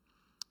sermons.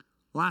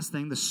 Last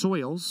thing, the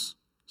soils.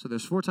 So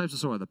there's 4 types of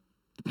soil. The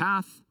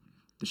path,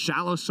 the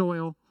shallow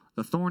soil,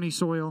 the thorny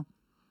soil,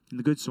 and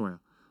the good soil.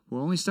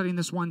 We're only studying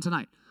this one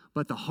tonight.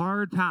 But the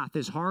hard path,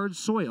 this hard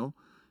soil,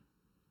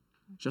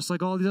 just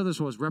like all these other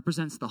soils,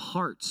 represents the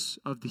hearts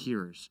of the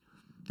hearers.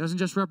 It doesn't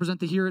just represent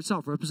the hearer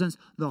itself. It represents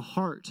the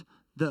heart,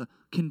 the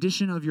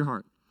condition of your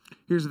heart.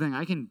 Here's the thing.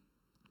 I can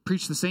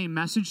preach the same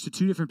message to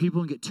 2 different people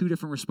and get 2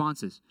 different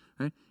responses.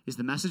 Right? Is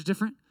the message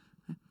different?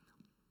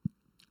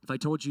 If I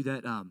told you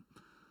that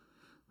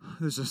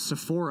there's a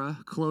Sephora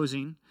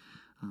closing,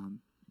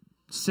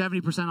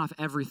 70% off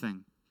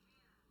everything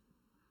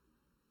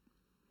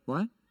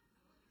What?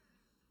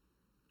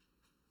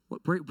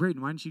 What,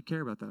 Braden, why didn't you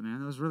care about that, man?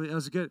 That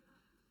was good.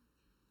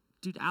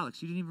 Dude,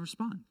 Alex, you didn't even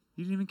respond.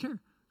 You didn't even care,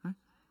 right?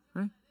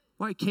 Right?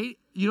 Why, Kate,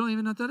 you don't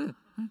even know what that is,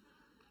 right?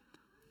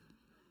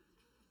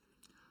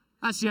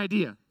 That's the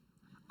idea.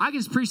 I can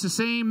just preach the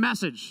same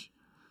message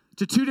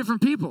to two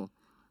different people,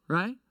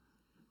 right?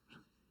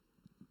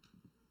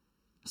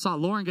 I saw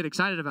Lauren get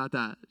excited about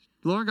that.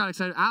 Lauren got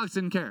excited. Alex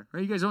didn't care,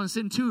 right? You guys don't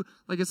sit in two,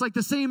 like it's like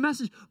the same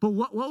message. But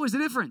what was the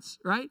difference,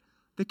 right?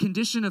 The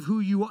condition of who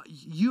you are.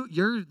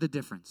 You're the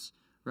difference,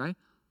 right?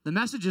 The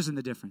message isn't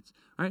the difference,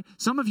 right?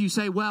 Some of you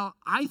say, well,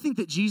 I think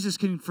that Jesus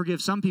can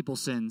forgive some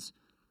people's sins.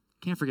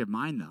 Can't forgive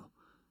mine, though,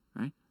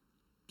 right?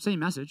 Same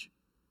message.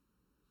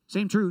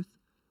 Same truth.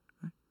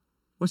 Right?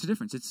 What's the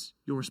difference? It's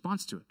your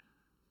response to it,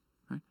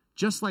 right?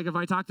 Just like if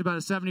I talked about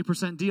a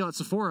 70% deal at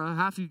Sephora,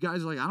 half of you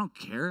guys are like, I don't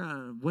care.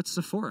 What's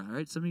Sephora,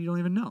 right? Some of you don't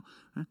even know,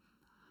 right?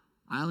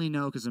 I only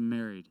know because I'm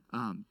married.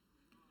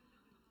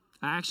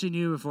 I actually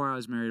knew before I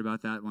was married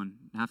about that one.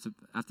 I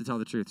have to tell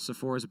the truth.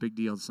 Sephora is a big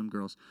deal to some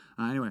girls.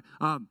 Anyway,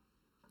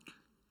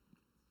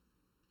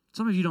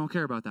 some of you don't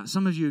care about that.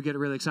 Some of you get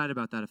really excited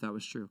about that if that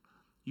was true.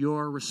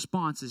 Your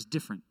response is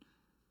different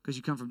because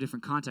you come from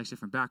different contexts,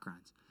 different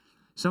backgrounds.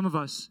 Some of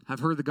us have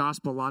heard the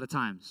gospel a lot of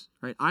times,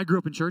 right? I grew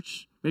up in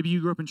church. Maybe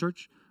you grew up in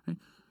church, right?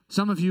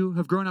 Some of you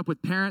have grown up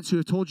with parents who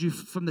have told you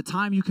from the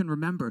time you can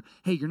remember,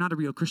 hey, you're not a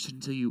real Christian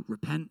until you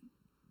repent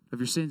of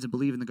your sins and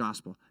believe in the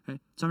gospel. Okay?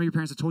 Some of your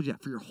parents have told you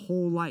that for your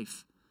whole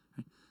life.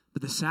 Right?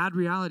 But the sad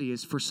reality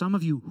is for some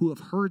of you who have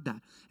heard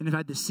that and have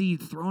had the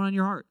seed thrown on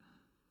your heart,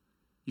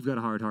 you've got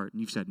a hard heart. And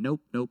you've said,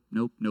 nope, nope,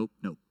 nope, nope,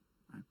 nope.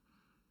 Right?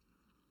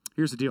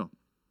 Here's the deal.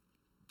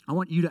 I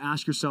want you to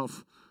ask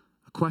yourself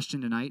a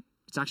question tonight.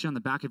 It's actually on the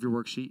back of your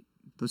worksheet.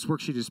 This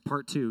worksheet is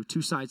part 2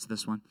 sides to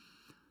this one.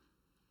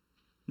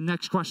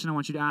 Next question I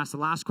want you to ask, the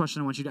last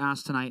question I want you to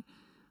ask tonight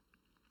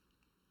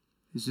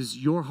is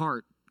your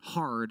heart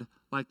hard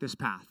like this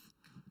path?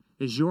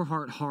 Is your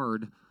heart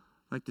hard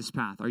like this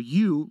path? Are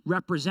you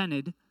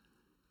represented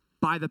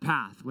by the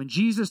path? When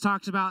Jesus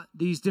talks about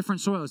these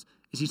different soils,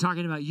 is he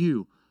talking about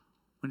you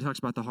when he talks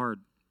about the hard?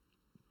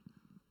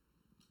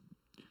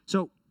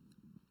 So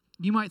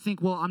you might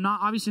think, well, I'm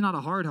obviously not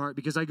a hard heart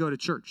because I go to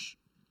church.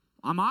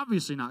 I'm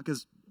obviously not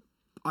because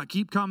I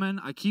keep coming.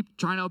 I keep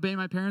trying to obey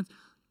my parents.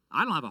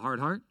 I don't have a hard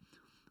heart.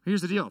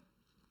 Here's the deal.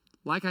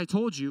 Like I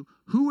told you,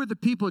 who are the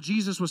people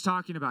Jesus was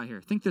talking about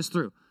here? Think this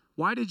through.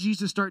 Why did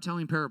Jesus start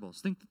telling parables?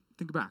 Think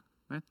back,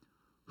 right?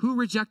 Who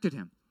rejected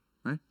him,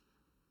 right?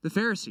 The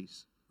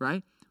Pharisees,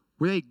 right?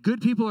 Were they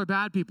good people or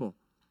bad people,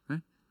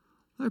 right?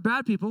 They're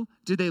bad people.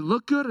 Did they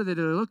look good or did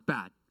they look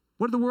bad?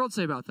 What did the world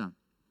say about them?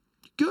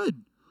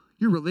 Good.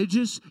 You're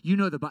religious. You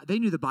know they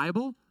knew the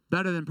Bible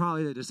better than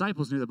probably the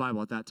disciples knew the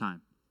Bible at that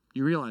time.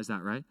 You realize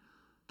that, right?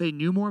 They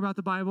knew more about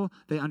the Bible.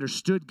 They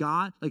understood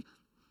God. Like,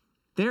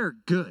 they're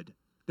good.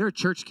 They're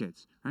church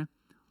kids, right?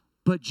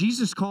 But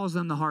Jesus calls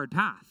them the hard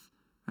path,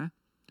 right?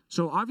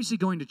 So obviously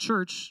going to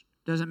church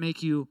doesn't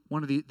make you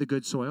one of the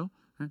good soil,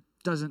 right?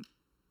 Doesn't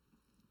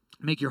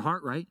make your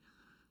heart right.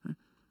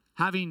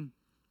 Having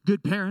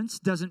good parents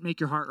doesn't make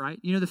your heart right.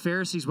 You know, the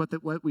Pharisees, what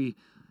we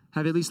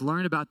have at least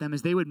learned about them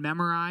is they would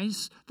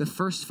memorize the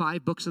first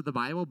 5 books of the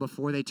Bible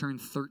before they turned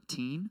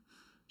 13.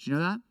 Did you know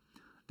that?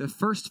 The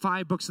first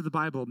 5 books of the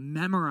Bible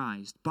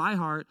memorized by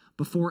heart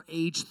before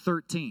age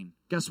 13.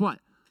 Guess what?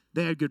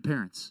 They had good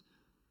parents.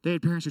 They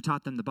had parents who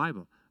taught them the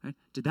Bible. Right?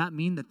 Did that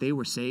mean that they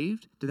were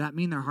saved? Did that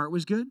mean their heart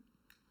was good?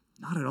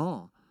 Not at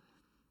all.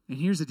 And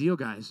here's the deal,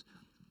 guys.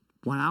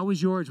 When I was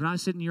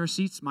sitting in your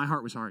seats, my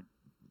heart was hard.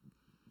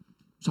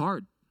 It's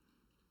hard.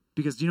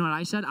 Because you know what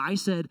I said? I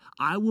said,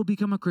 I will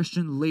become a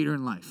Christian later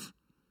in life.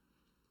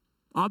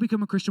 I'll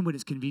become a Christian when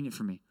it's convenient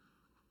for me.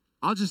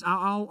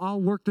 I'll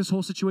work this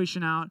whole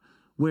situation out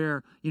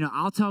where,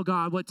 I'll tell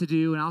God what to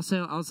do, and I'll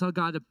tell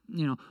God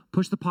to,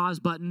 push the pause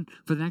button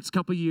for the next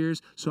couple of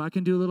years so I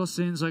can do a little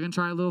sin, so I can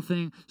try a little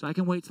thing, so I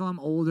can wait till I'm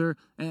older,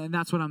 and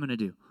that's what I'm going to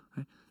do.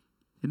 Right?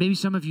 And maybe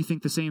some of you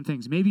think the same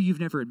things. Maybe you've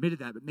never admitted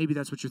that, but maybe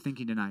that's what you're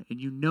thinking tonight,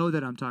 and you know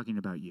that I'm talking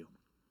about you.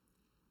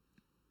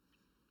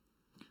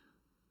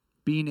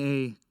 Being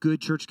a good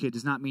church kid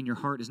does not mean your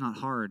heart is not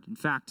hard. In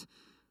fact,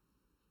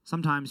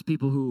 sometimes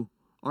people who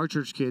are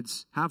church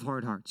kids have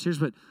hard hearts.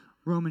 Here's what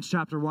Romans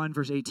chapter 1,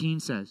 verse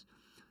 18 says.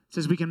 It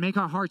says, we can make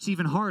our hearts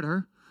even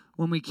harder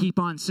when we keep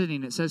on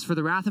sinning. It says, for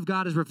the wrath of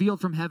God is revealed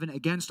from heaven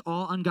against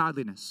all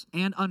ungodliness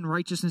and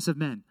unrighteousness of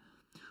men,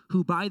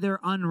 who by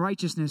their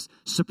unrighteousness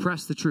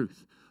suppress the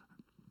truth.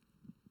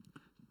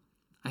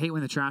 I hate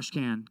when the trash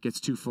can gets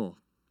too full.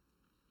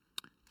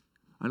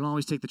 I don't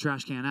always take the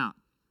trash can out.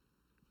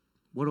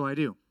 What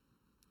do?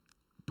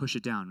 Push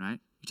it down, right?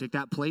 You take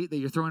that plate that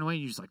you're throwing away,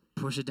 and you just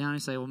push it down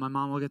and say, well, my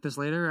mom will get this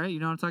later, right? You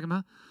know what I'm talking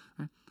about?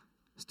 Right?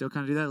 Still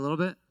kind of do that a little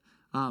bit.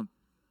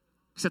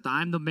 Except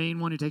I'm the main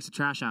one who takes the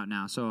trash out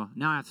now. So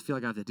now I have to feel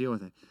like I have to deal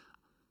with it.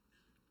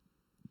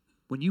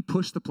 When you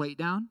push the plate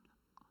down,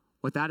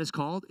 what that is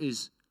called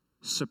is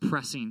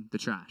suppressing the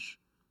trash.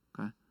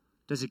 Okay?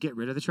 Does it get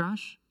rid of the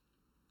trash?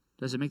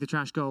 Does it make the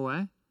trash go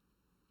away?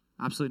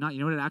 Absolutely not. You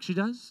know what it actually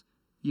does?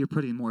 you're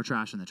putting more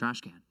trash in the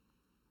trash can.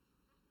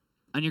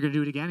 And you're going to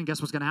do it again, and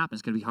guess what's going to happen?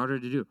 It's going to be harder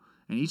to do.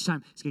 And each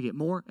time, it's going to get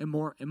more and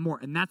more and more.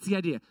 And that's the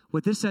idea.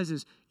 What this says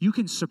is you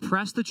can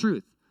suppress the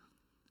truth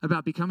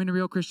about becoming a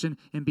real Christian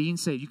and being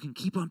saved. You can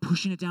keep on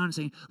pushing it down and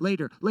saying,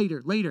 later,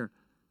 later, later.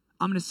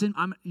 I'm going to sin.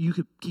 You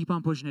could keep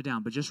on pushing it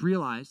down. But just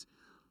realize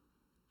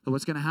that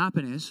what's going to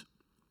happen is,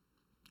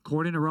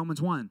 according to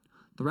Romans 1,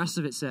 the rest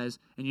of it says,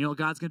 and you know what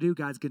God's going to do?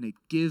 God's going to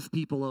give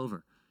people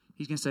over.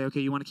 He's going to say, okay,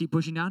 you want to keep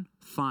pushing down?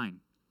 Fine.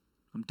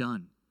 I'm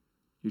done.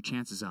 Your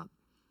chance is up.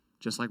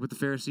 Just like with the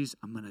Pharisees,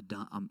 I'm going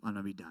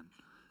to be done.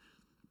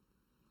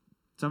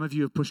 Some of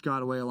you have pushed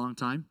God away a long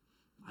time.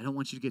 I don't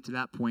want you to get to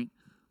that point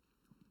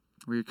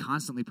where you're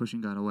constantly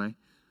pushing God away,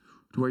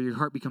 to where your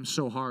heart becomes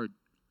so hard.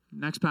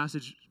 Next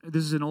passage,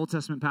 this is an Old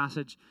Testament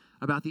passage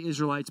about the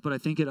Israelites, but I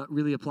think it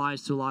really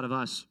applies to a lot of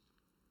us.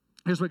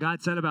 Here's what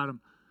God said about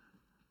them.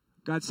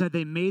 God said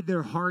they made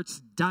their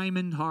hearts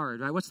diamond hard,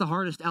 right? What's the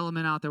hardest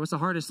element out there? What's the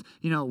hardest,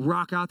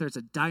 rock out there? It's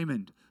a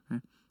diamond,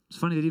 right? It's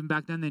funny that even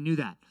back then they knew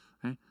that,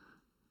 right?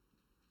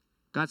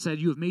 God said,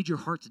 you have made your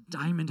hearts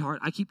diamond hard.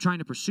 I keep trying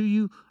to pursue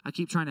you. I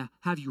keep trying to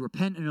have you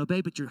repent and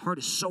obey, but your heart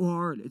is so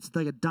hard. It's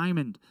like a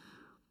diamond.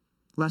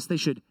 Lest they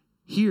should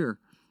hear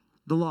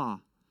the law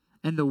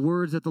and the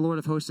words that the Lord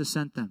of hosts has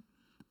sent them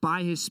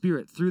by his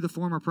Spirit through the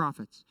former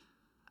prophets.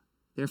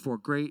 Therefore,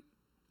 great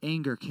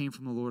anger came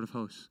from the Lord of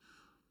hosts.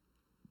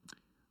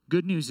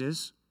 Good news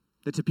is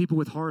that to people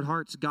with hard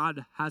hearts,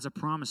 God has a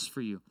promise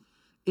for you.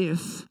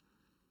 If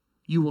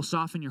you will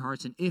soften your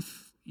hearts and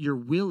if you're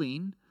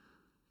willing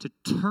to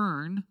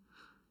turn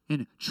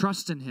and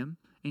trust in him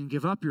and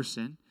give up your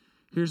sin,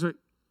 here's what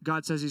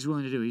God says he's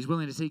willing to do. He's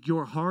willing to take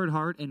your hard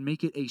heart and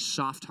make it a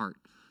soft heart.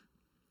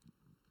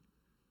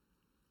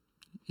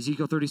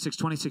 Ezekiel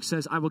 36:26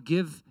 says, I will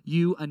give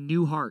you a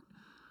new heart,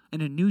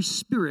 and a new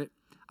spirit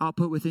I'll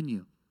put within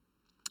you.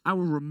 I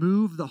will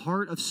remove the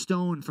heart of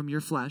stone from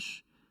your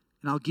flesh,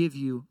 and I'll give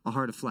you a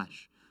heart of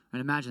flesh. And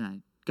imagine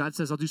that. God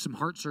says, I'll do some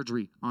heart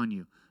surgery on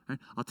you. Right?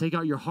 I'll take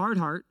out your hard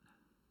heart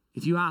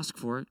if you ask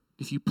for it.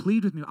 If you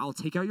plead with me, I'll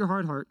take out your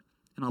hard heart,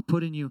 and I'll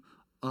put in you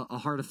a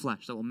heart of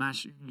flesh that will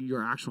match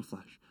your actual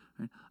flesh.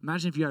 Right?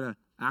 Imagine if you had an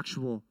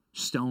actual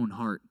stone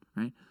heart.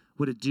 Right?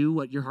 Would it do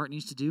what your heart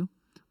needs to do?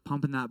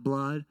 Pumping that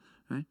blood,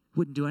 right?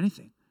 Wouldn't do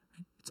anything.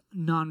 Right? It's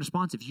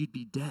non-responsive. You'd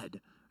be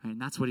dead. Right?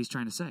 And that's what he's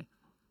trying to say.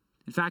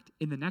 In fact,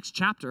 in the next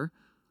chapter,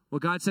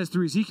 what God says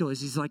through Ezekiel is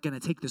he's like going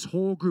to take this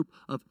whole group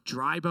of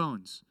dry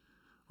bones,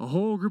 a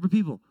whole group of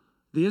people,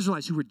 the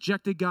Israelites who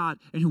rejected God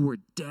and who were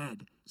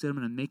dead. He said, I'm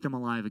going to make them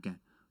alive again.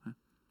 Right?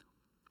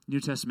 New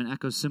Testament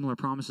echoes similar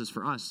promises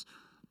for us.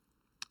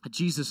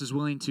 Jesus is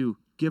willing to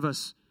give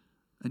us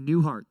a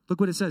new heart. Look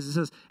what it says. It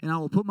says, and I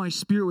will put my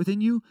spirit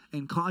within you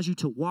and cause you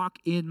to walk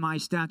in my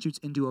statutes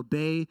and to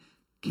obey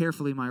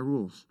carefully my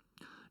rules.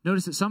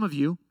 Notice that some of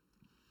you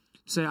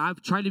say,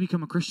 I've tried to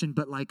become a Christian,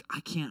 but I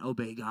can't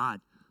obey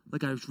God.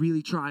 I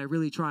really try,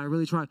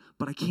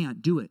 but I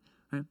can't do it.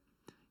 Right?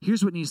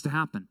 Here's what needs to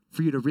happen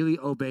for you to really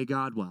obey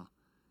God well.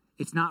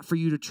 It's not for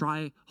you to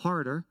try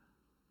harder.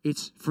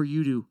 It's for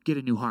you to get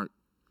a new heart.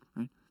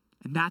 Right?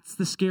 And that's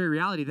the scary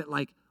reality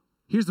that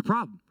here's the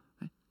problem.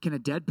 Right? Can a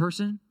dead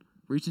person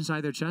reach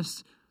inside their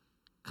chest,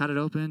 cut it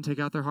open, take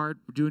out their heart,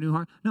 do a new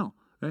heart? No,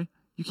 right?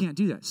 You can't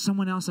do that.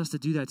 Someone else has to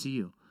do that to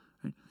you.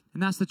 Right?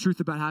 And that's the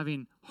truth about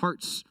having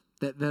hearts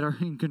that are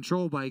in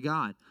control by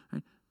God.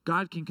 Right?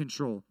 God can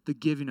control the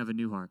giving of a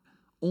new heart.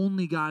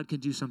 Only God can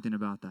do something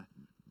about that.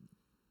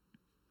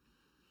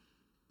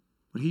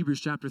 What Hebrews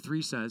chapter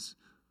 3 says,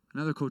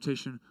 another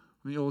quotation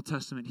from the Old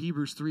Testament,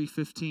 Hebrews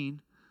 3:15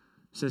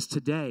 says,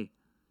 today,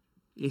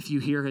 if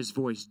you hear his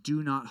voice,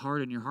 do not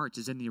harden your hearts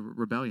as in the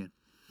rebellion.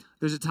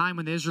 There's a time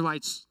when the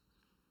Israelites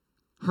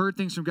heard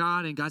things from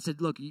God, and God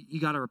said, look,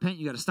 you got to repent.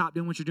 You got to stop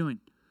doing what you're doing.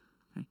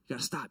 Right? You got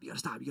to stop. You got to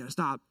stop. You got to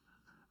stop.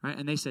 Right?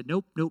 And they said,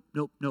 nope, nope,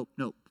 nope, nope,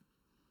 nope.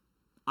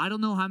 I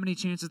don't know how many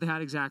chances they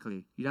had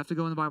exactly. You'd have to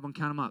go in the Bible and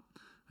count them up.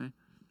 Right?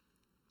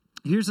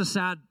 Here's a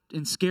sad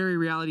and scary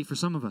reality for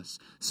some of us.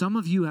 Some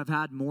of you have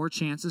had more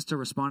chances to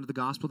respond to the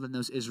gospel than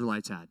those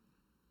Israelites had.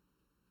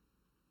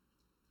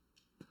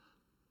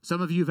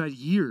 Some of you have had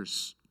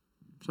years.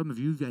 Some of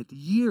you have had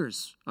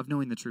years of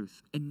knowing the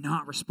truth and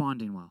not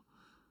responding well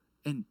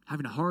and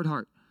having a hard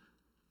heart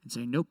and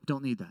saying, nope,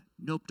 don't need that.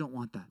 Nope, don't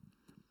want that.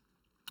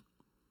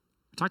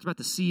 I talked about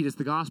the seed as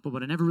the gospel,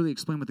 but I never really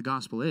explained what the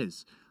gospel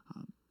is.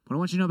 What I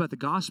want you to know about the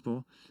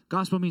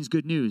gospel means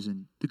good news.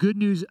 And the good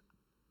news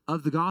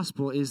of the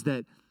gospel is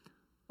that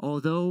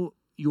although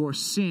your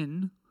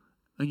sin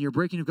and your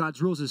breaking of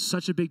God's rules is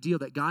such a big deal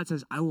that God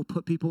says, I will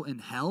put people in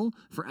hell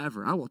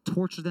forever. I will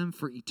torture them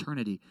for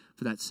eternity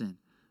for that sin.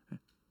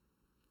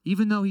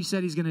 Even though he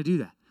said he's going to do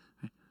that.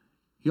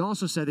 He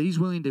also said that he's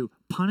willing to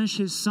punish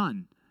his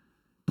son,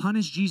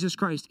 punish Jesus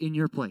Christ in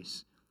your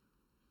place.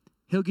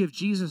 He'll give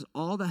Jesus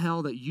all the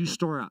hell that you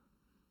store up,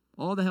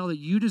 all the hell that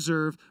you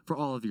deserve for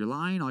all of your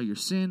lying, all your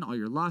sin, all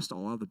your lust,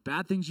 all the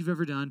bad things you've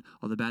ever done,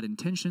 all the bad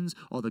intentions,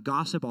 all the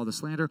gossip, all the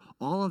slander,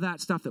 all of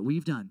that stuff that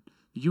we've done,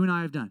 that you and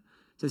I have done.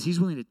 It says he's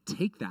willing to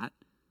take that,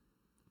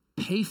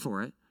 pay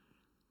for it,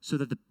 so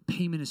that the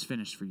payment is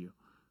finished for you.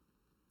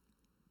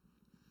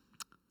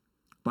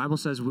 Bible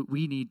says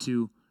we need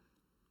to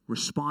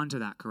respond to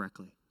that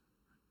correctly.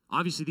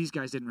 Obviously, these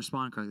guys didn't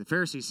respond correctly. The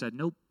Pharisees said,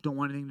 nope, don't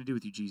want anything to do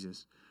with you,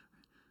 Jesus.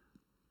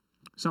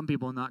 Some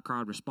people in that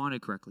crowd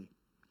responded correctly.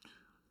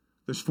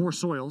 There's 4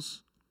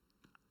 soils.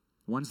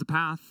 One's the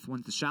path,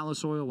 one's the shallow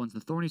soil, one's the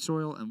thorny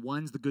soil, and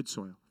one's the good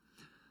soil.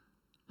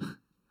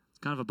 It's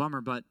kind of a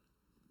bummer, but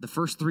the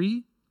first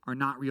 3 are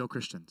not real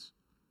Christians.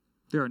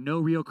 There are no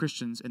real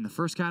Christians in the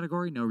first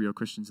category, no real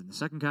Christians in the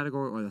second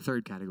category, or the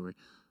third category.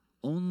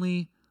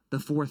 Only the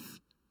 4th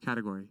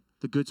category,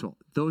 the good soil.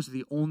 Those are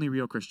the only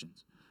real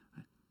Christians.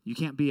 You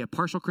can't be a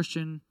partial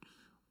Christian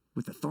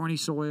with the thorny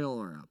soil,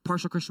 or a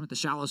partial Christian with the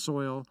shallow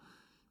soil,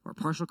 or a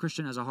partial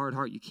Christian has a hard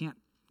heart. You can't.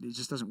 It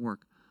just doesn't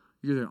work.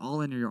 You're either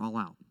all in or you're all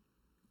out.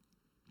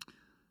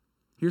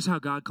 Here's how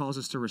God calls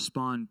us to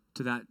respond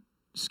to that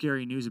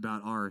scary news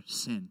about our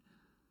sin.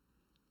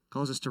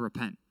 Calls us to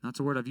repent.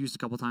 That's a word I've used a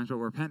couple times, but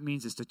what repent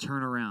means is to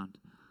turn around,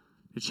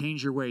 to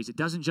change your ways. It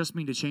doesn't just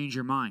mean to change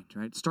your mind,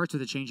 right? It starts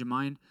with a change of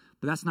mind,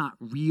 but that's not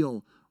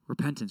real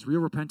repentance. Real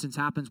repentance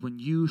happens when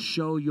you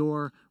show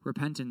your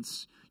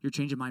repentance, your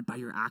change of mind, by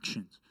your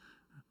actions.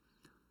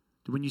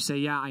 When you say,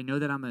 yeah, I know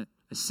that I'm a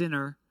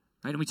sinner,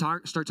 right? And we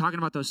start talking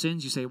about those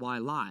sins, you say, well, I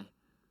lie,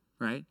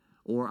 right?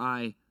 Or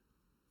I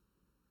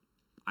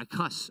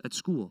cuss at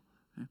school.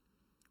 Right?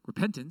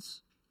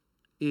 Repentance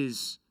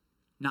is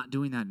not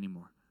doing that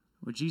anymore.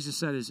 What Jesus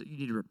said is you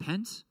need to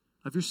repent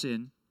of your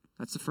sin.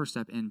 That's the first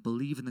step. And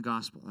believe in the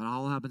gospel. That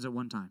all happens at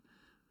one time.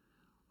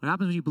 What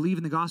happens when you believe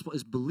in the gospel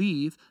is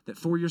believe that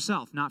for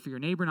yourself, not for your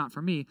neighbor, not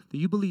for me, that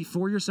you believe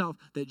for yourself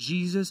that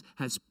Jesus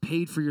has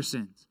paid for your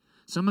sins.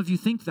 Some of you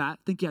think,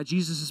 yeah,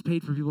 Jesus has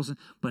paid for people's sin,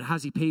 but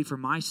has he paid for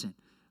my sin?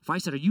 If I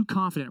said, are you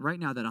confident right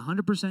now that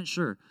 100%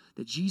 sure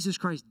that Jesus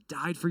Christ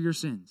died for your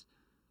sins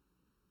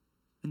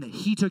and that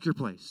he took your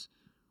place?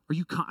 Are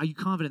you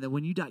confident that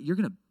when you die, you're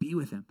going to be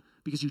with him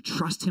because you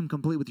trust him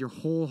completely with your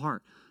whole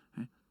heart?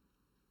 Right?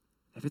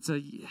 If it's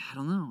I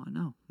don't know.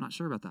 I'm not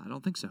sure about that. I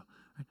don't think so.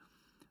 Right?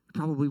 You're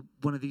probably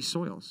one of these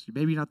soils.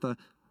 Maybe not the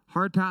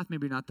hard path,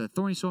 maybe not the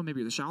thorny soil, maybe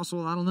you're the shallow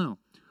soil. I don't know.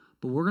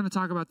 But we're going to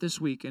talk about this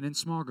week, and in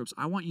small groups,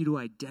 I want you to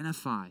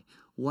identify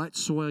what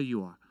soil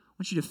you are. I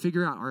want you to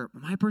figure out,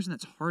 am I a person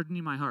that's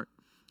hardening my heart?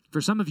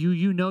 For some of you,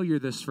 you know you're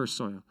this first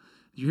soil.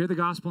 You hear the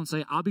gospel and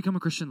say, I'll become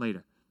a Christian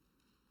later.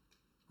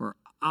 Or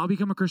I'll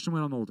become a Christian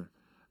when I'm older.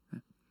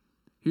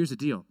 Here's the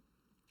deal.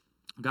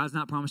 God's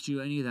not promised you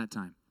any of that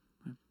time.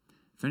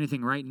 If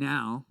anything, right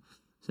now,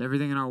 so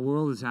everything in our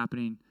world is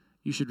happening,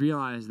 you should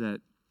realize that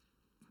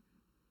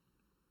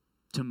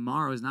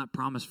tomorrow is not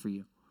promised for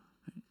you.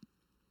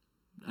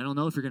 I don't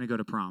know if you're going to go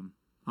to prom.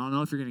 I don't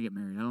know if you're going to get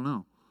married. I don't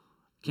know.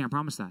 Can't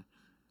promise that.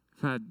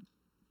 I've had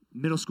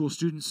middle school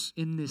students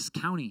in this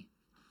county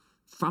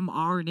from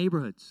our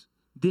neighborhoods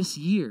this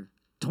year,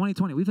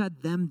 2020. We've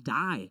had them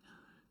die,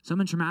 some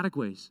in traumatic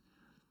ways,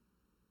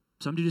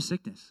 some due to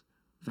sickness.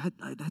 It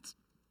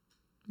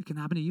can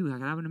happen to you. That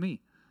can happen to me.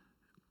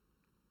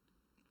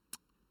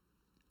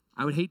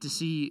 I would hate to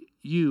see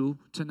you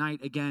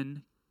tonight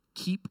again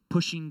keep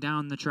pushing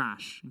down the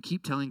trash and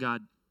keep telling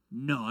God,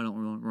 no, I don't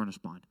want to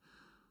respond.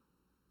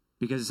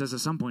 Because it says at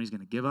some point he's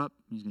going to give up.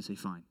 And he's going to say,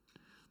 fine.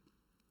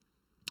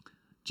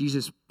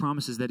 Jesus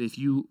promises that if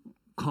you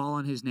call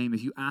on his name,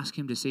 if you ask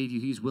him to save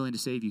you, he's willing to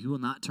save you. He will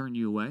not turn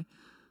you away.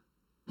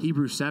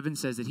 Hebrews 7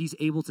 says that he's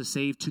able to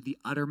save to the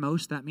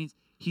uttermost. That means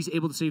he's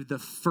able to save the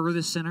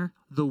furthest sinner,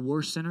 the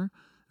worst sinner.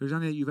 There's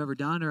nothing that you've ever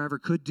done or ever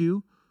could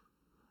do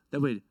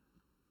that would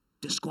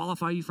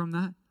disqualify you from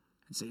that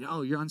and say,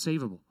 oh, you're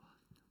unsavable.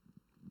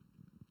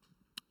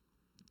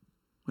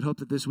 I would hope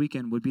that this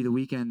weekend would be the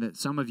weekend that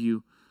some of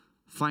you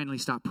finally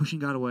stop pushing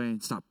God away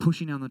and stop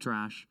pushing down the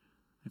trash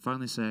and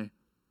finally say,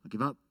 I'll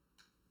give up.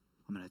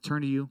 I'm going to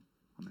turn to you.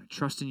 I'm going to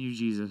trust in you,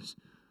 Jesus.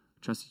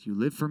 Trust that you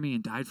lived for me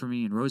and died for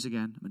me and rose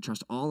again. I'm going to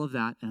trust all of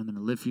that, and I'm going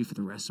to live for you for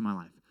the rest of my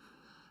life.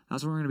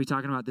 That's what we're going to be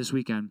talking about this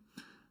weekend.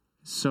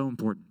 It's so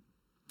important.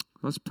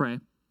 Let's pray,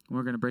 and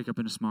we're going to break up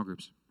into small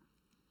groups.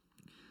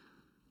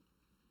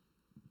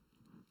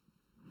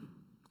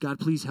 God,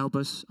 please help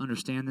us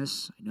understand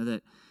this. I know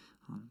that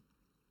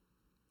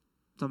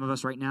some of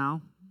us right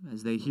now,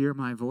 as they hear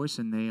my voice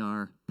and they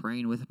are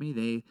praying with me,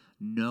 they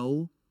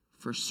know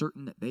for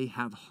certain that they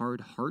have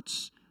hard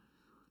hearts,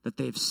 that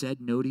they've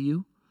said no to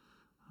you.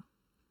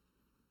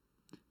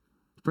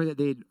 I pray that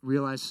they'd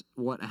realize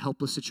what a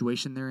helpless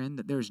situation they're in,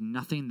 that there's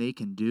nothing they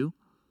can do.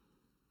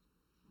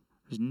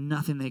 There's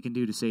nothing they can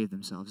do to save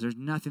themselves. There's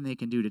nothing they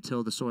can do to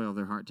till the soil of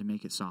their heart to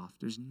make it soft.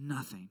 There's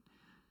nothing.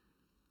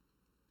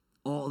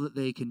 All that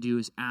they can do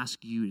is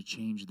ask you to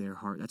change their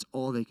heart. That's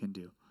all they can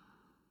do.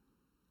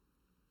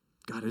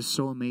 God, it's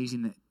so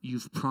amazing that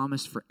you've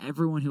promised for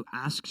everyone who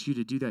asks you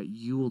to do that,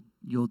 you'll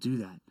do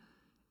that.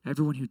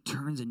 Everyone who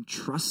turns and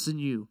trusts in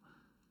you,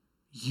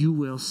 you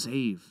will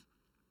save.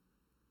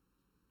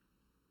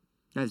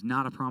 That is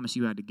not a promise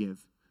you had to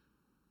give.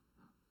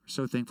 We're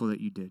so thankful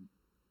that you did.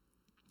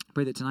 I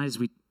pray that tonight as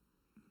we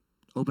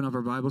open up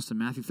our Bibles to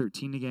Matthew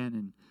 13 again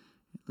and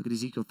Look at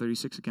Ezekiel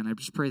 36 again. I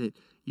just pray that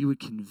you would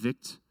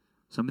convict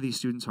some of these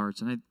students' hearts.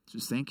 And I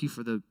just thank you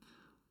for the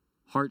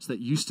hearts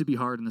that used to be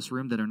hard in this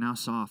room that are now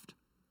soft.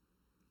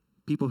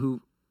 People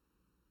who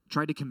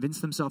tried to convince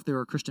themselves they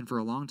were a Christian for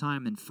a long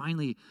time and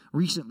finally,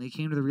 recently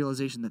came to the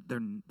realization that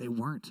they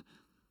weren't,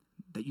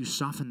 that you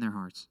softened their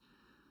hearts.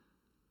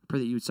 I pray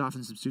that you would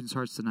soften some students'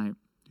 hearts tonight.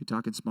 You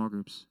talk in small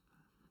groups.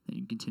 That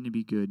you can continue to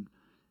be good,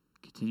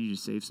 continue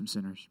to save some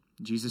sinners.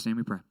 In Jesus' name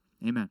we pray.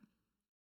 Amen.